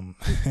people.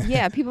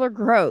 Yeah, people are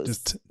gross.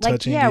 Just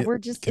like, yeah,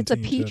 it's a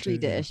petri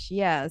dish.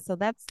 Yeah, so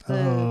that's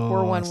the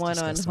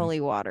 411 on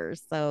holy water.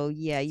 So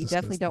yeah, you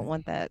definitely don't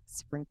want that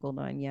sprinkled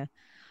on you.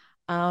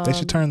 They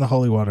should turn the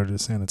holy water to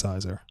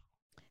sanitizer.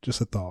 Just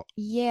a thought.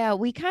 Yeah,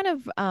 we kind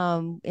of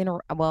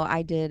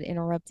I did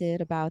interrupted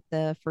about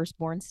the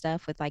firstborn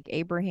stuff with like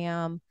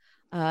Abraham.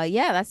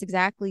 Yeah, that's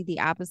exactly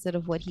the opposite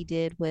of what he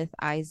did with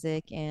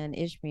Isaac and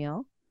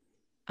Ishmael.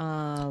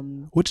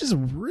 Which is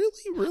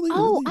really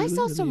I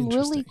saw some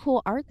really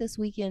cool art this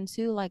weekend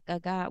too. Like,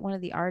 one of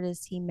the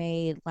artists, he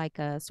made like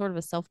a sort of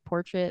a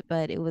self-portrait,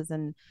 but it was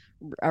a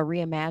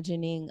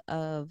reimagining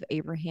of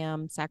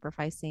Abraham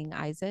sacrificing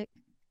Isaac,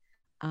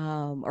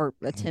 or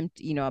attempt,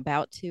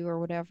 about to, or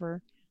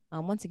whatever.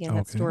 Once again,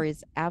 that Okay. story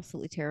is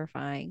absolutely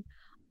terrifying.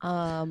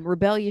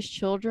 Rebellious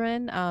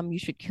children, you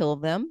should kill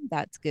them.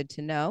 That's good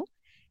to know.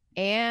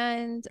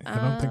 And I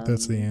don't think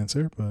that's the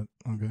answer, but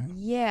okay.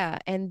 yeah,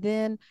 and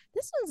then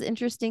this one's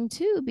interesting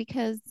too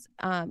because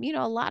a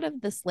lot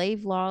of the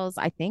slave laws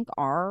I think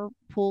are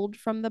pulled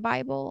from the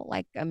Bible,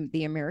 like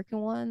the American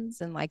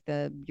ones and like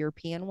the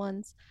European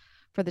ones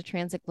for the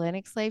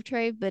transatlantic slave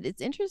trade. But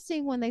it's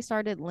interesting when they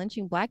started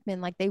lynching black men,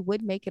 like they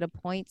would make it a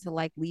point to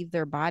like leave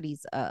their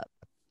bodies up.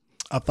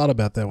 I thought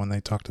about that when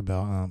they talked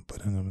about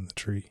putting them in the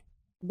tree.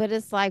 But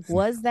it's like, And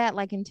was that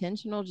like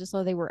intentional just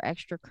so they were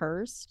extra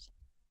cursed?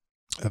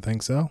 I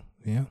think so.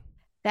 Yeah.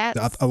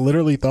 That's I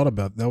literally thought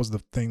about that was the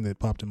thing that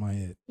popped in my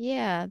head.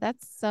 yeah,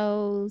 that's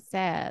so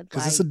sad.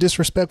 Because Like it's a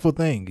disrespectful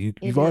thing. You've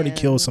it already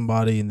killed is.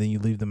 somebody and then you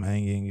leave them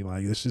hanging. You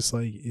like it's just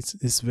like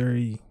it's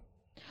very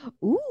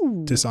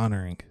Ooh.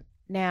 dishonoring.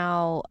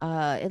 Now,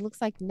 it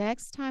looks like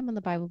next time on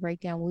the Bible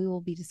Breakdown, we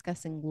will be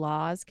discussing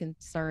laws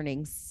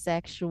concerning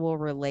sexual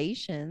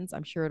relations.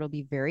 I'm sure it'll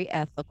be very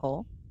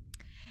ethical.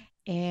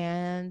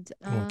 And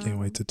Well, I can't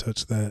wait to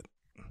touch that.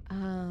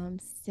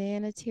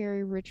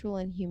 sanitary, ritual,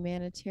 and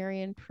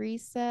humanitarian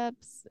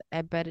precepts.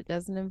 I bet it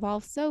doesn't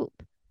involve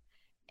soap.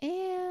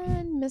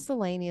 And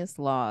miscellaneous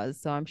laws.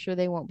 So I'm sure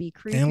they won't be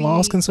And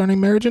laws creepy. concerning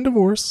marriage and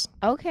divorce.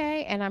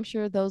 Okay. And I'm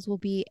sure those will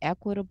be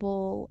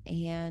equitable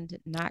and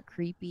not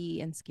creepy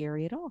and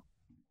scary at all.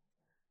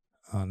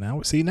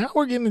 Now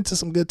we're getting into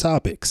some good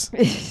topics.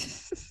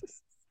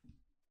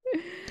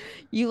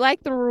 You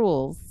like the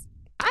rules.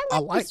 I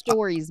like the I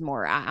stories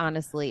more.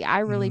 I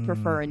really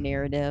prefer a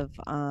narrative.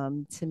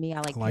 To me, I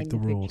like like the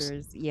painting rules.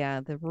 pictures.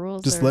 Yeah, the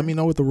rules. Just let me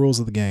know what the rules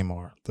of the game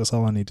are. That's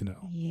all I need to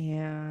know.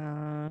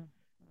 Yeah.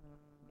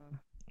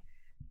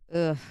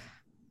 Ugh.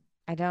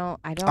 I don't.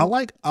 I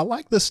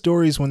like the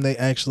stories when they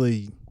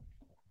actually,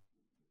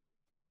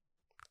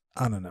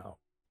 I don't know.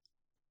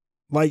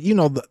 Like,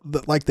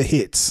 the like the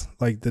hits.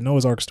 Like the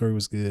Noah's Ark story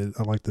was good.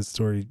 I like the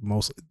story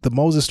mostly. The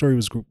Moses story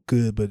was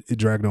good, but it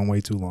dragged on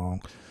way too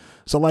long.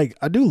 So like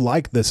I do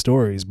like the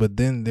stories, but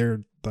then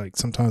they're like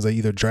sometimes they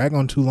either drag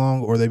on too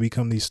long or they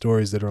become these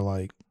stories that are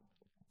like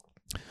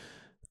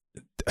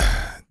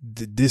I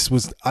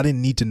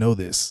didn't need to know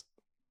this.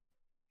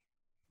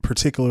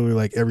 Particularly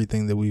like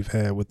everything that we've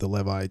had with the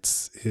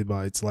Levites,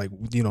 Hivites, like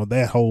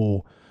that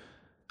whole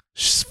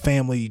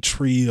family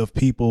tree of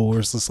people where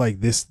it's just like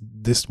this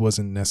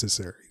wasn't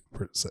necessary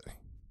per se.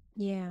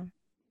 Yeah.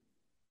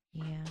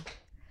 Yeah.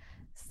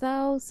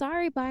 So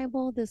sorry,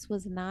 Bible. This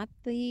was not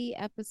the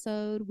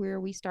episode where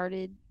we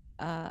started,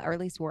 or at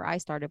least where I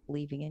started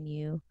believing in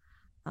you.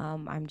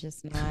 I'm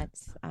just not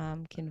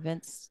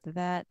convinced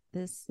that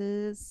this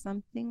is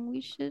something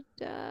we should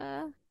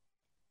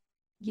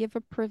give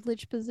a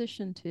privileged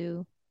position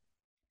to.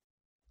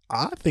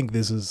 I think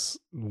this is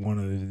one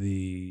of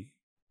the,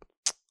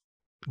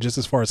 just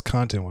as far as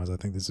content wise, I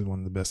think this is one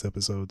of the best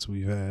episodes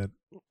we've had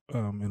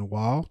in a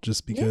while,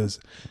 just because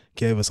it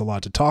gave us a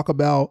lot to talk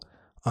about.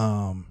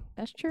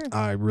 That's true.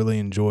 I really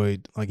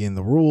enjoyed like in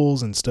the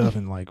rules and stuff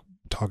and like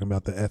talking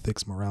about the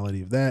ethics,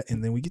 morality of that.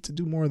 And then we get to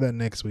do more of that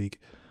next week,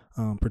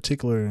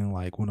 particularly in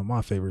like one of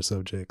my favorite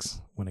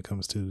subjects when it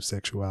comes to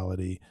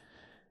sexuality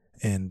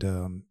and,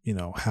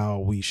 how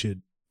we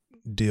should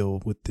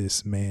deal with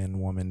this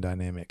man-woman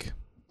dynamic.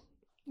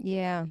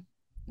 Yeah.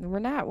 We're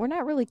not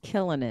really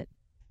killing it.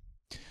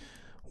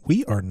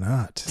 We are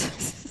not.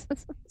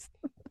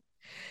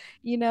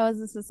 As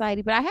a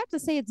society, but I have to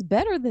say it's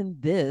better than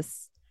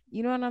this.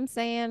 You know what I'm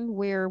saying?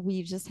 Where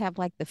we just have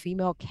like the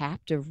female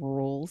captive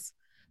rules.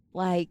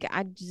 Like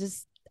I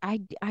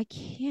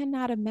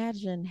cannot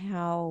imagine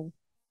how,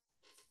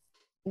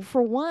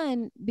 for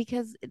one,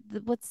 because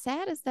what's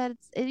sad is that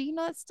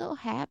it still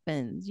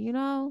happens,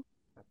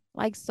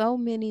 like so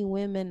many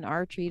women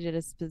are treated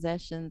as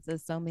possessions in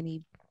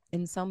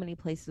so many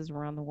places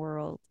around the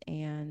world,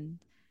 and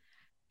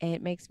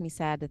it makes me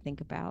sad to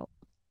think about.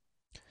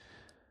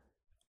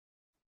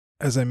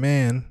 As a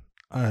man,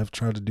 I have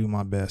tried to do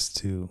my best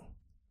to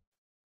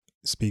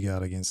speak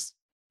out against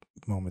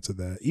moments of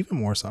that. Even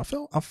more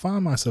so, I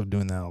find myself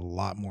doing that a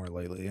lot more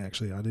lately.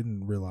 Actually, I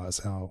didn't realize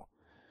how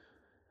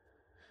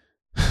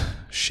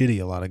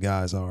shitty a lot of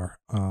guys are.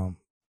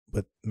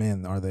 But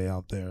man, are they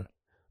out there.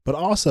 But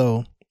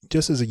also,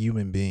 just as a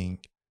human being,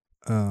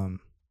 I've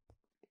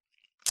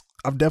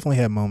definitely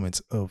had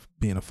moments of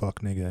being a fuck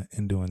nigga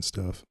and doing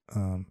stuff.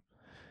 And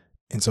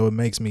so it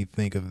makes me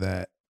think of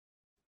that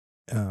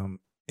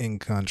in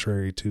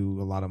contrary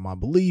to a lot of my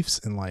beliefs,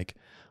 and like,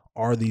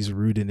 are these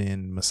rooted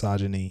in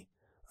misogyny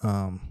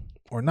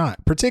or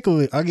not?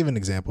 Particularly, I'll give an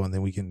example and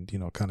then we can,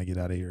 kind of get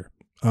out of here.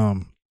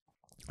 I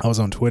was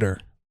on Twitter,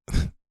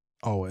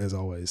 as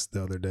always,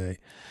 the other day,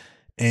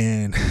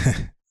 and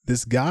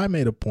this guy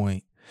made a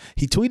point.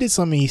 He tweeted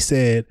something. He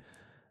said,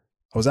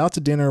 I was out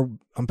to dinner.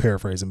 I'm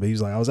paraphrasing, but he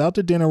was like, I was out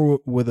to dinner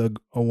with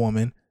a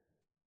woman.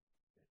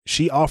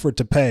 She offered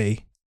to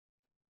pay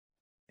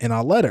and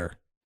I let her.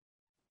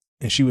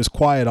 And she was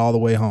quiet all the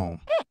way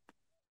home.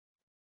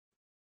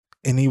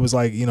 And he was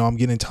like, I'm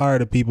getting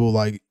tired of people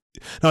like,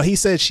 no, he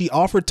said she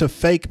offered to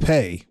fake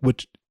pay,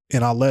 which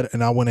And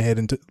I went ahead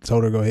and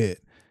told her go ahead.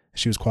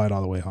 She was quiet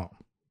all the way home.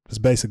 It's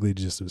basically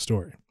just the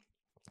story.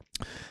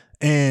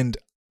 And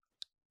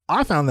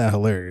I found that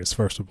hilarious,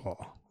 first of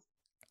all,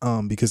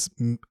 because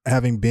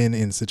having been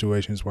in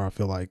situations where I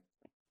feel like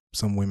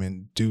some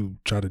women do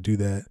try to do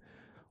that,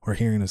 or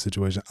hearing a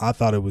situation, I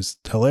thought it was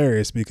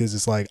hilarious because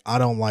it's like, I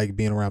don't like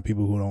being around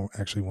people who don't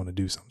actually want to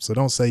do something. So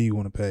don't say you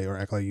want to pay or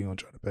act like you're going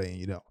to try to pay and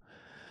you don't.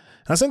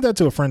 And I sent that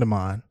to a friend of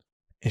mine,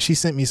 and she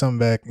sent me something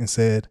back and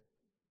said,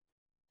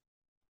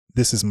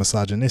 this is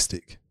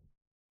misogynistic.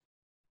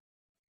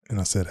 And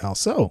I said, how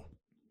so?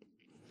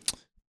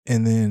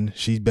 And then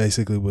she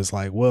basically was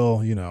like,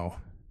 well, you know,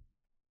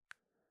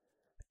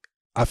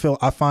 I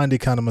find it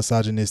kind of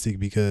misogynistic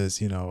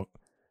because, you know,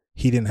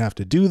 he didn't have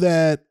to do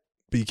that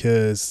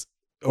because,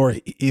 or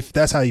if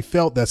that's how he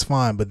felt, that's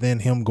fine. But then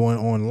him going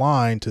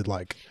online to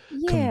like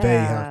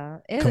convey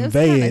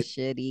it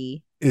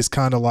shitty. Is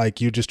kind of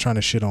like you're just trying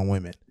to shit on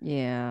women.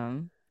 Yeah.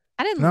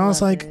 I didn't and I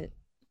was like, it.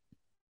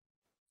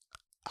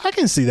 I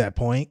can see that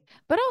point.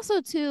 But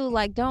also too,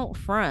 like, don't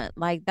front.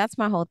 Like, that's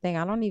my whole thing.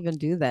 I don't even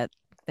do that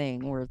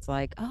thing where it's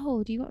like,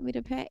 oh, do you want me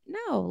to pay?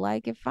 No,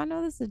 like if I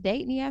know this is a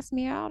date and he asks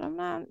me out, I'm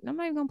not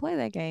even gonna play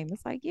that game.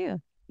 It's like, yeah,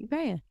 you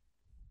paying.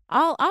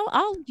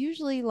 I'll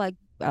usually like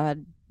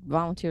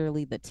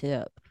voluntarily the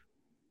tip.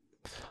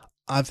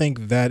 I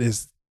think that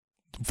is,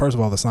 first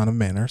of all, the sign of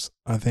manners.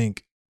 I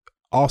think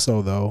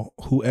also though,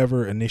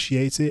 whoever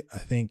initiates it, I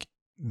think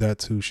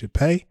that's who should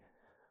pay.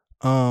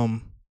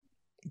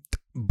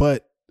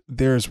 But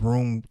there's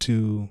room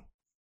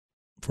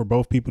for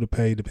both people to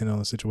pay depending on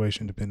the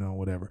situation, depending on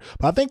whatever.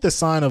 But I think the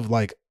sign of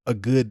like a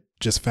good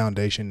just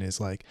foundation is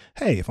like,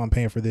 hey, if I'm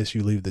paying for this,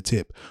 you leave the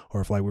tip.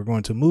 Or if like we're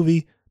going to a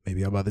movie,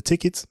 maybe I'll buy the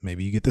tickets,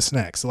 maybe you get the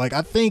snacks. Like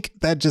I think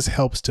that just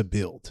helps to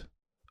build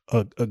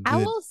a good I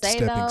will say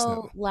stepping though,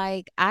 stone.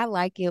 like I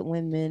like it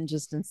when men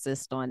just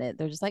insist on it.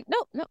 They're just like,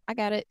 nope, I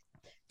got it.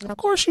 Of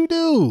course you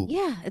do.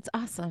 Yeah, it's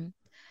awesome.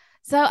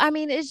 So I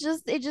mean, it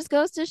just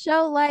goes to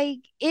show, like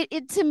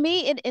it to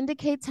me, it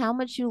indicates how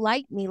much you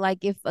like me.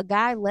 Like if a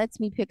guy lets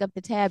me pick up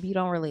the tab, you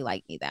don't really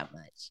like me that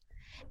much.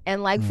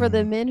 And like for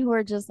the men who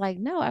are just like,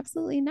 no,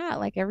 absolutely not.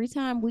 Like every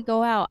time we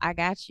go out, I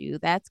got you.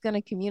 That's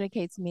gonna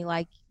communicate to me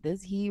like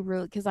this. He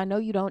really, because I know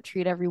you don't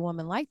treat every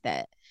woman like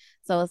that.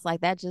 So it's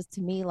like that just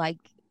to me, like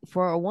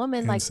for a woman,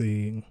 And like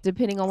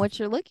depending on what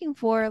you're looking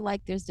for,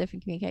 like there's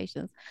different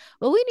communications.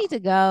 But we need to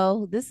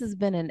go. This has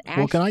been an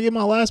Well, can I get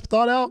my last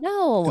thought out?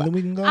 No, and then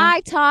we can go.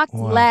 I talked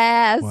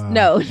last. Wow.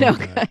 No, Okay.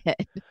 Go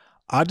ahead.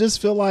 I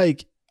just feel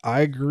like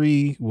I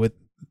agree with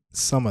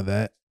some of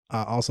that.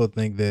 I also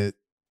think that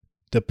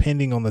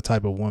depending on the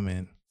type of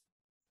woman,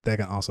 that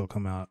can also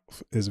come out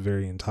as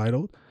very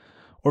entitled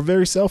or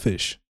very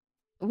selfish.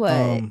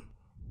 What?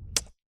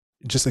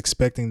 Just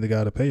expecting the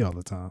guy to pay all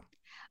the time.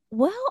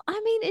 Well, I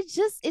mean, it's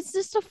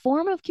just a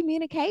form of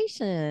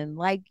communication.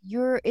 Like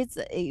it's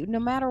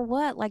no matter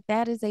what, like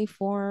that is a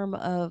form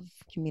of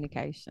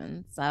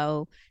communication.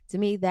 So to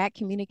me, that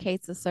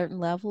communicates a certain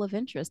level of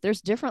interest. There's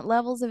different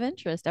levels of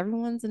interest.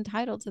 Everyone's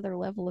entitled to their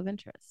level of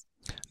interest.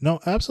 No,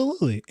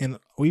 absolutely. And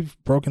we've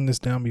broken this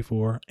down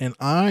before. And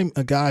I'm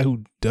a guy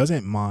who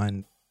doesn't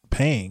mind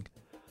paying.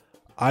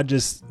 I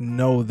just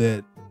know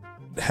that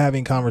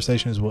having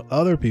conversations with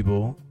other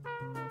people,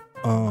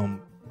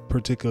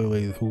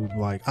 particularly who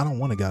like, I don't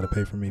want a guy to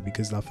pay for me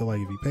because I feel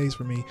like if he pays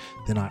for me,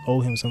 then I owe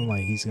him something,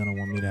 like he's gonna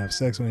want me to have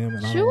sex with him,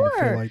 and I don't want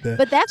to feel like that.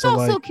 But that's so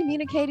also like,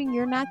 communicating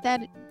you're not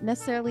that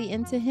necessarily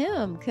into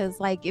him, because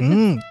like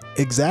if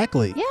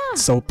exactly. Yeah.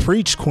 So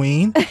preach,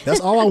 queen.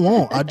 That's all I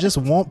want. I just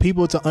want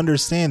people to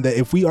understand that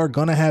if we are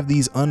gonna have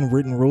these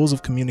unwritten rules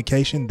of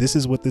communication, this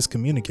is what this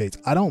communicates.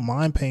 I don't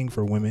mind paying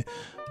for women,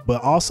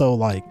 but also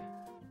like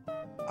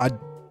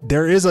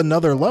there is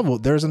another level.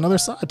 There's another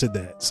side to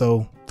that.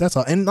 So that's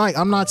all. And like,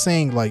 I'm not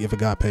saying like if a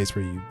guy pays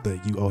for you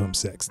that you owe him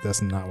sex.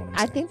 That's not what I'm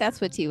saying. I think that's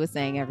what T was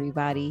saying,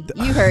 everybody.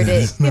 You heard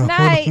it. Good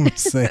night. I'm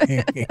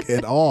saying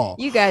at all.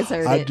 You guys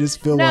heard it. I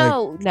just feel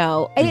no.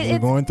 We're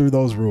going through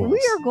those rules. We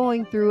are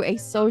going through a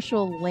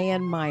social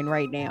landmine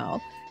right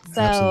now.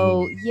 So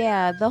Absolutely.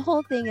 Yeah, the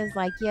whole thing is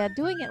like, yeah,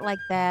 doing it like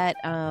that.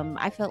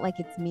 I felt like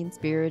it's mean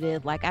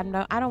spirited. Like I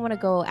don't want to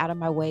go out of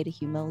my way to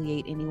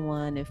humiliate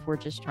anyone if we're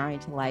just trying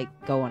to like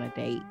go on a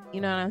date.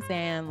 You know what I'm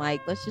saying?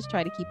 Like, let's just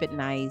try to keep it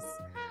nice.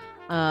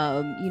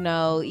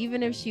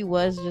 Even if she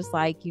was just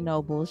like,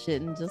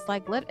 bullshitting, just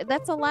like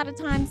that's a lot of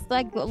times,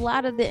 like a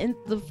lot of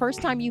the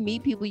first time you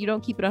meet people, you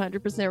don't keep it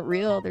 100%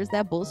 real. There's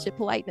that bullshit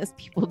politeness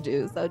people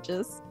do. So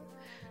just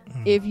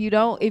if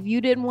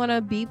you didn't want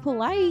to be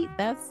polite,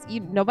 that's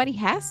nobody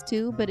has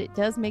to, but it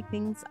does make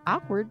things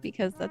awkward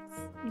because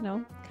that's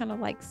kind of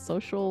like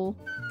social,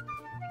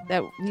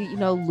 that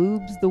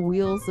lubes the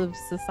wheels of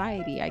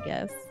society, I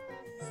guess.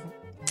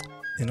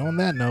 And on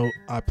that note,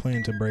 I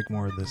plan to break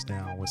more of this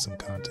down with some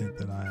content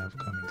that I have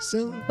coming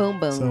soon. Boom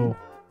boom. So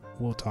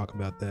we'll talk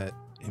about that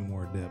in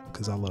more depth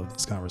because I love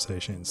these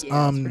conversations.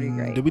 Yeah, it's pretty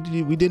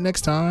great. We did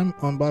next time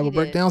on Bible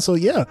Breakdown. So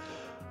yeah.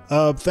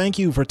 Thank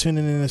you for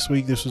tuning in this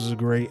week. This was a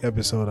great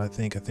episode. I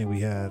think we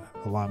had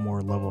a lot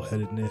more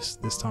level-headedness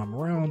this time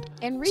around.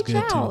 And reach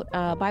out,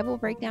 Bible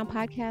Breakdown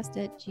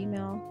Podcast at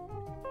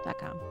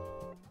gmail.com.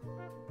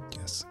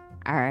 Yes.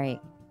 All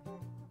right.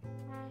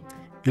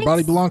 Your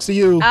body belongs to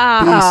you.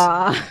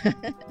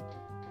 Peace.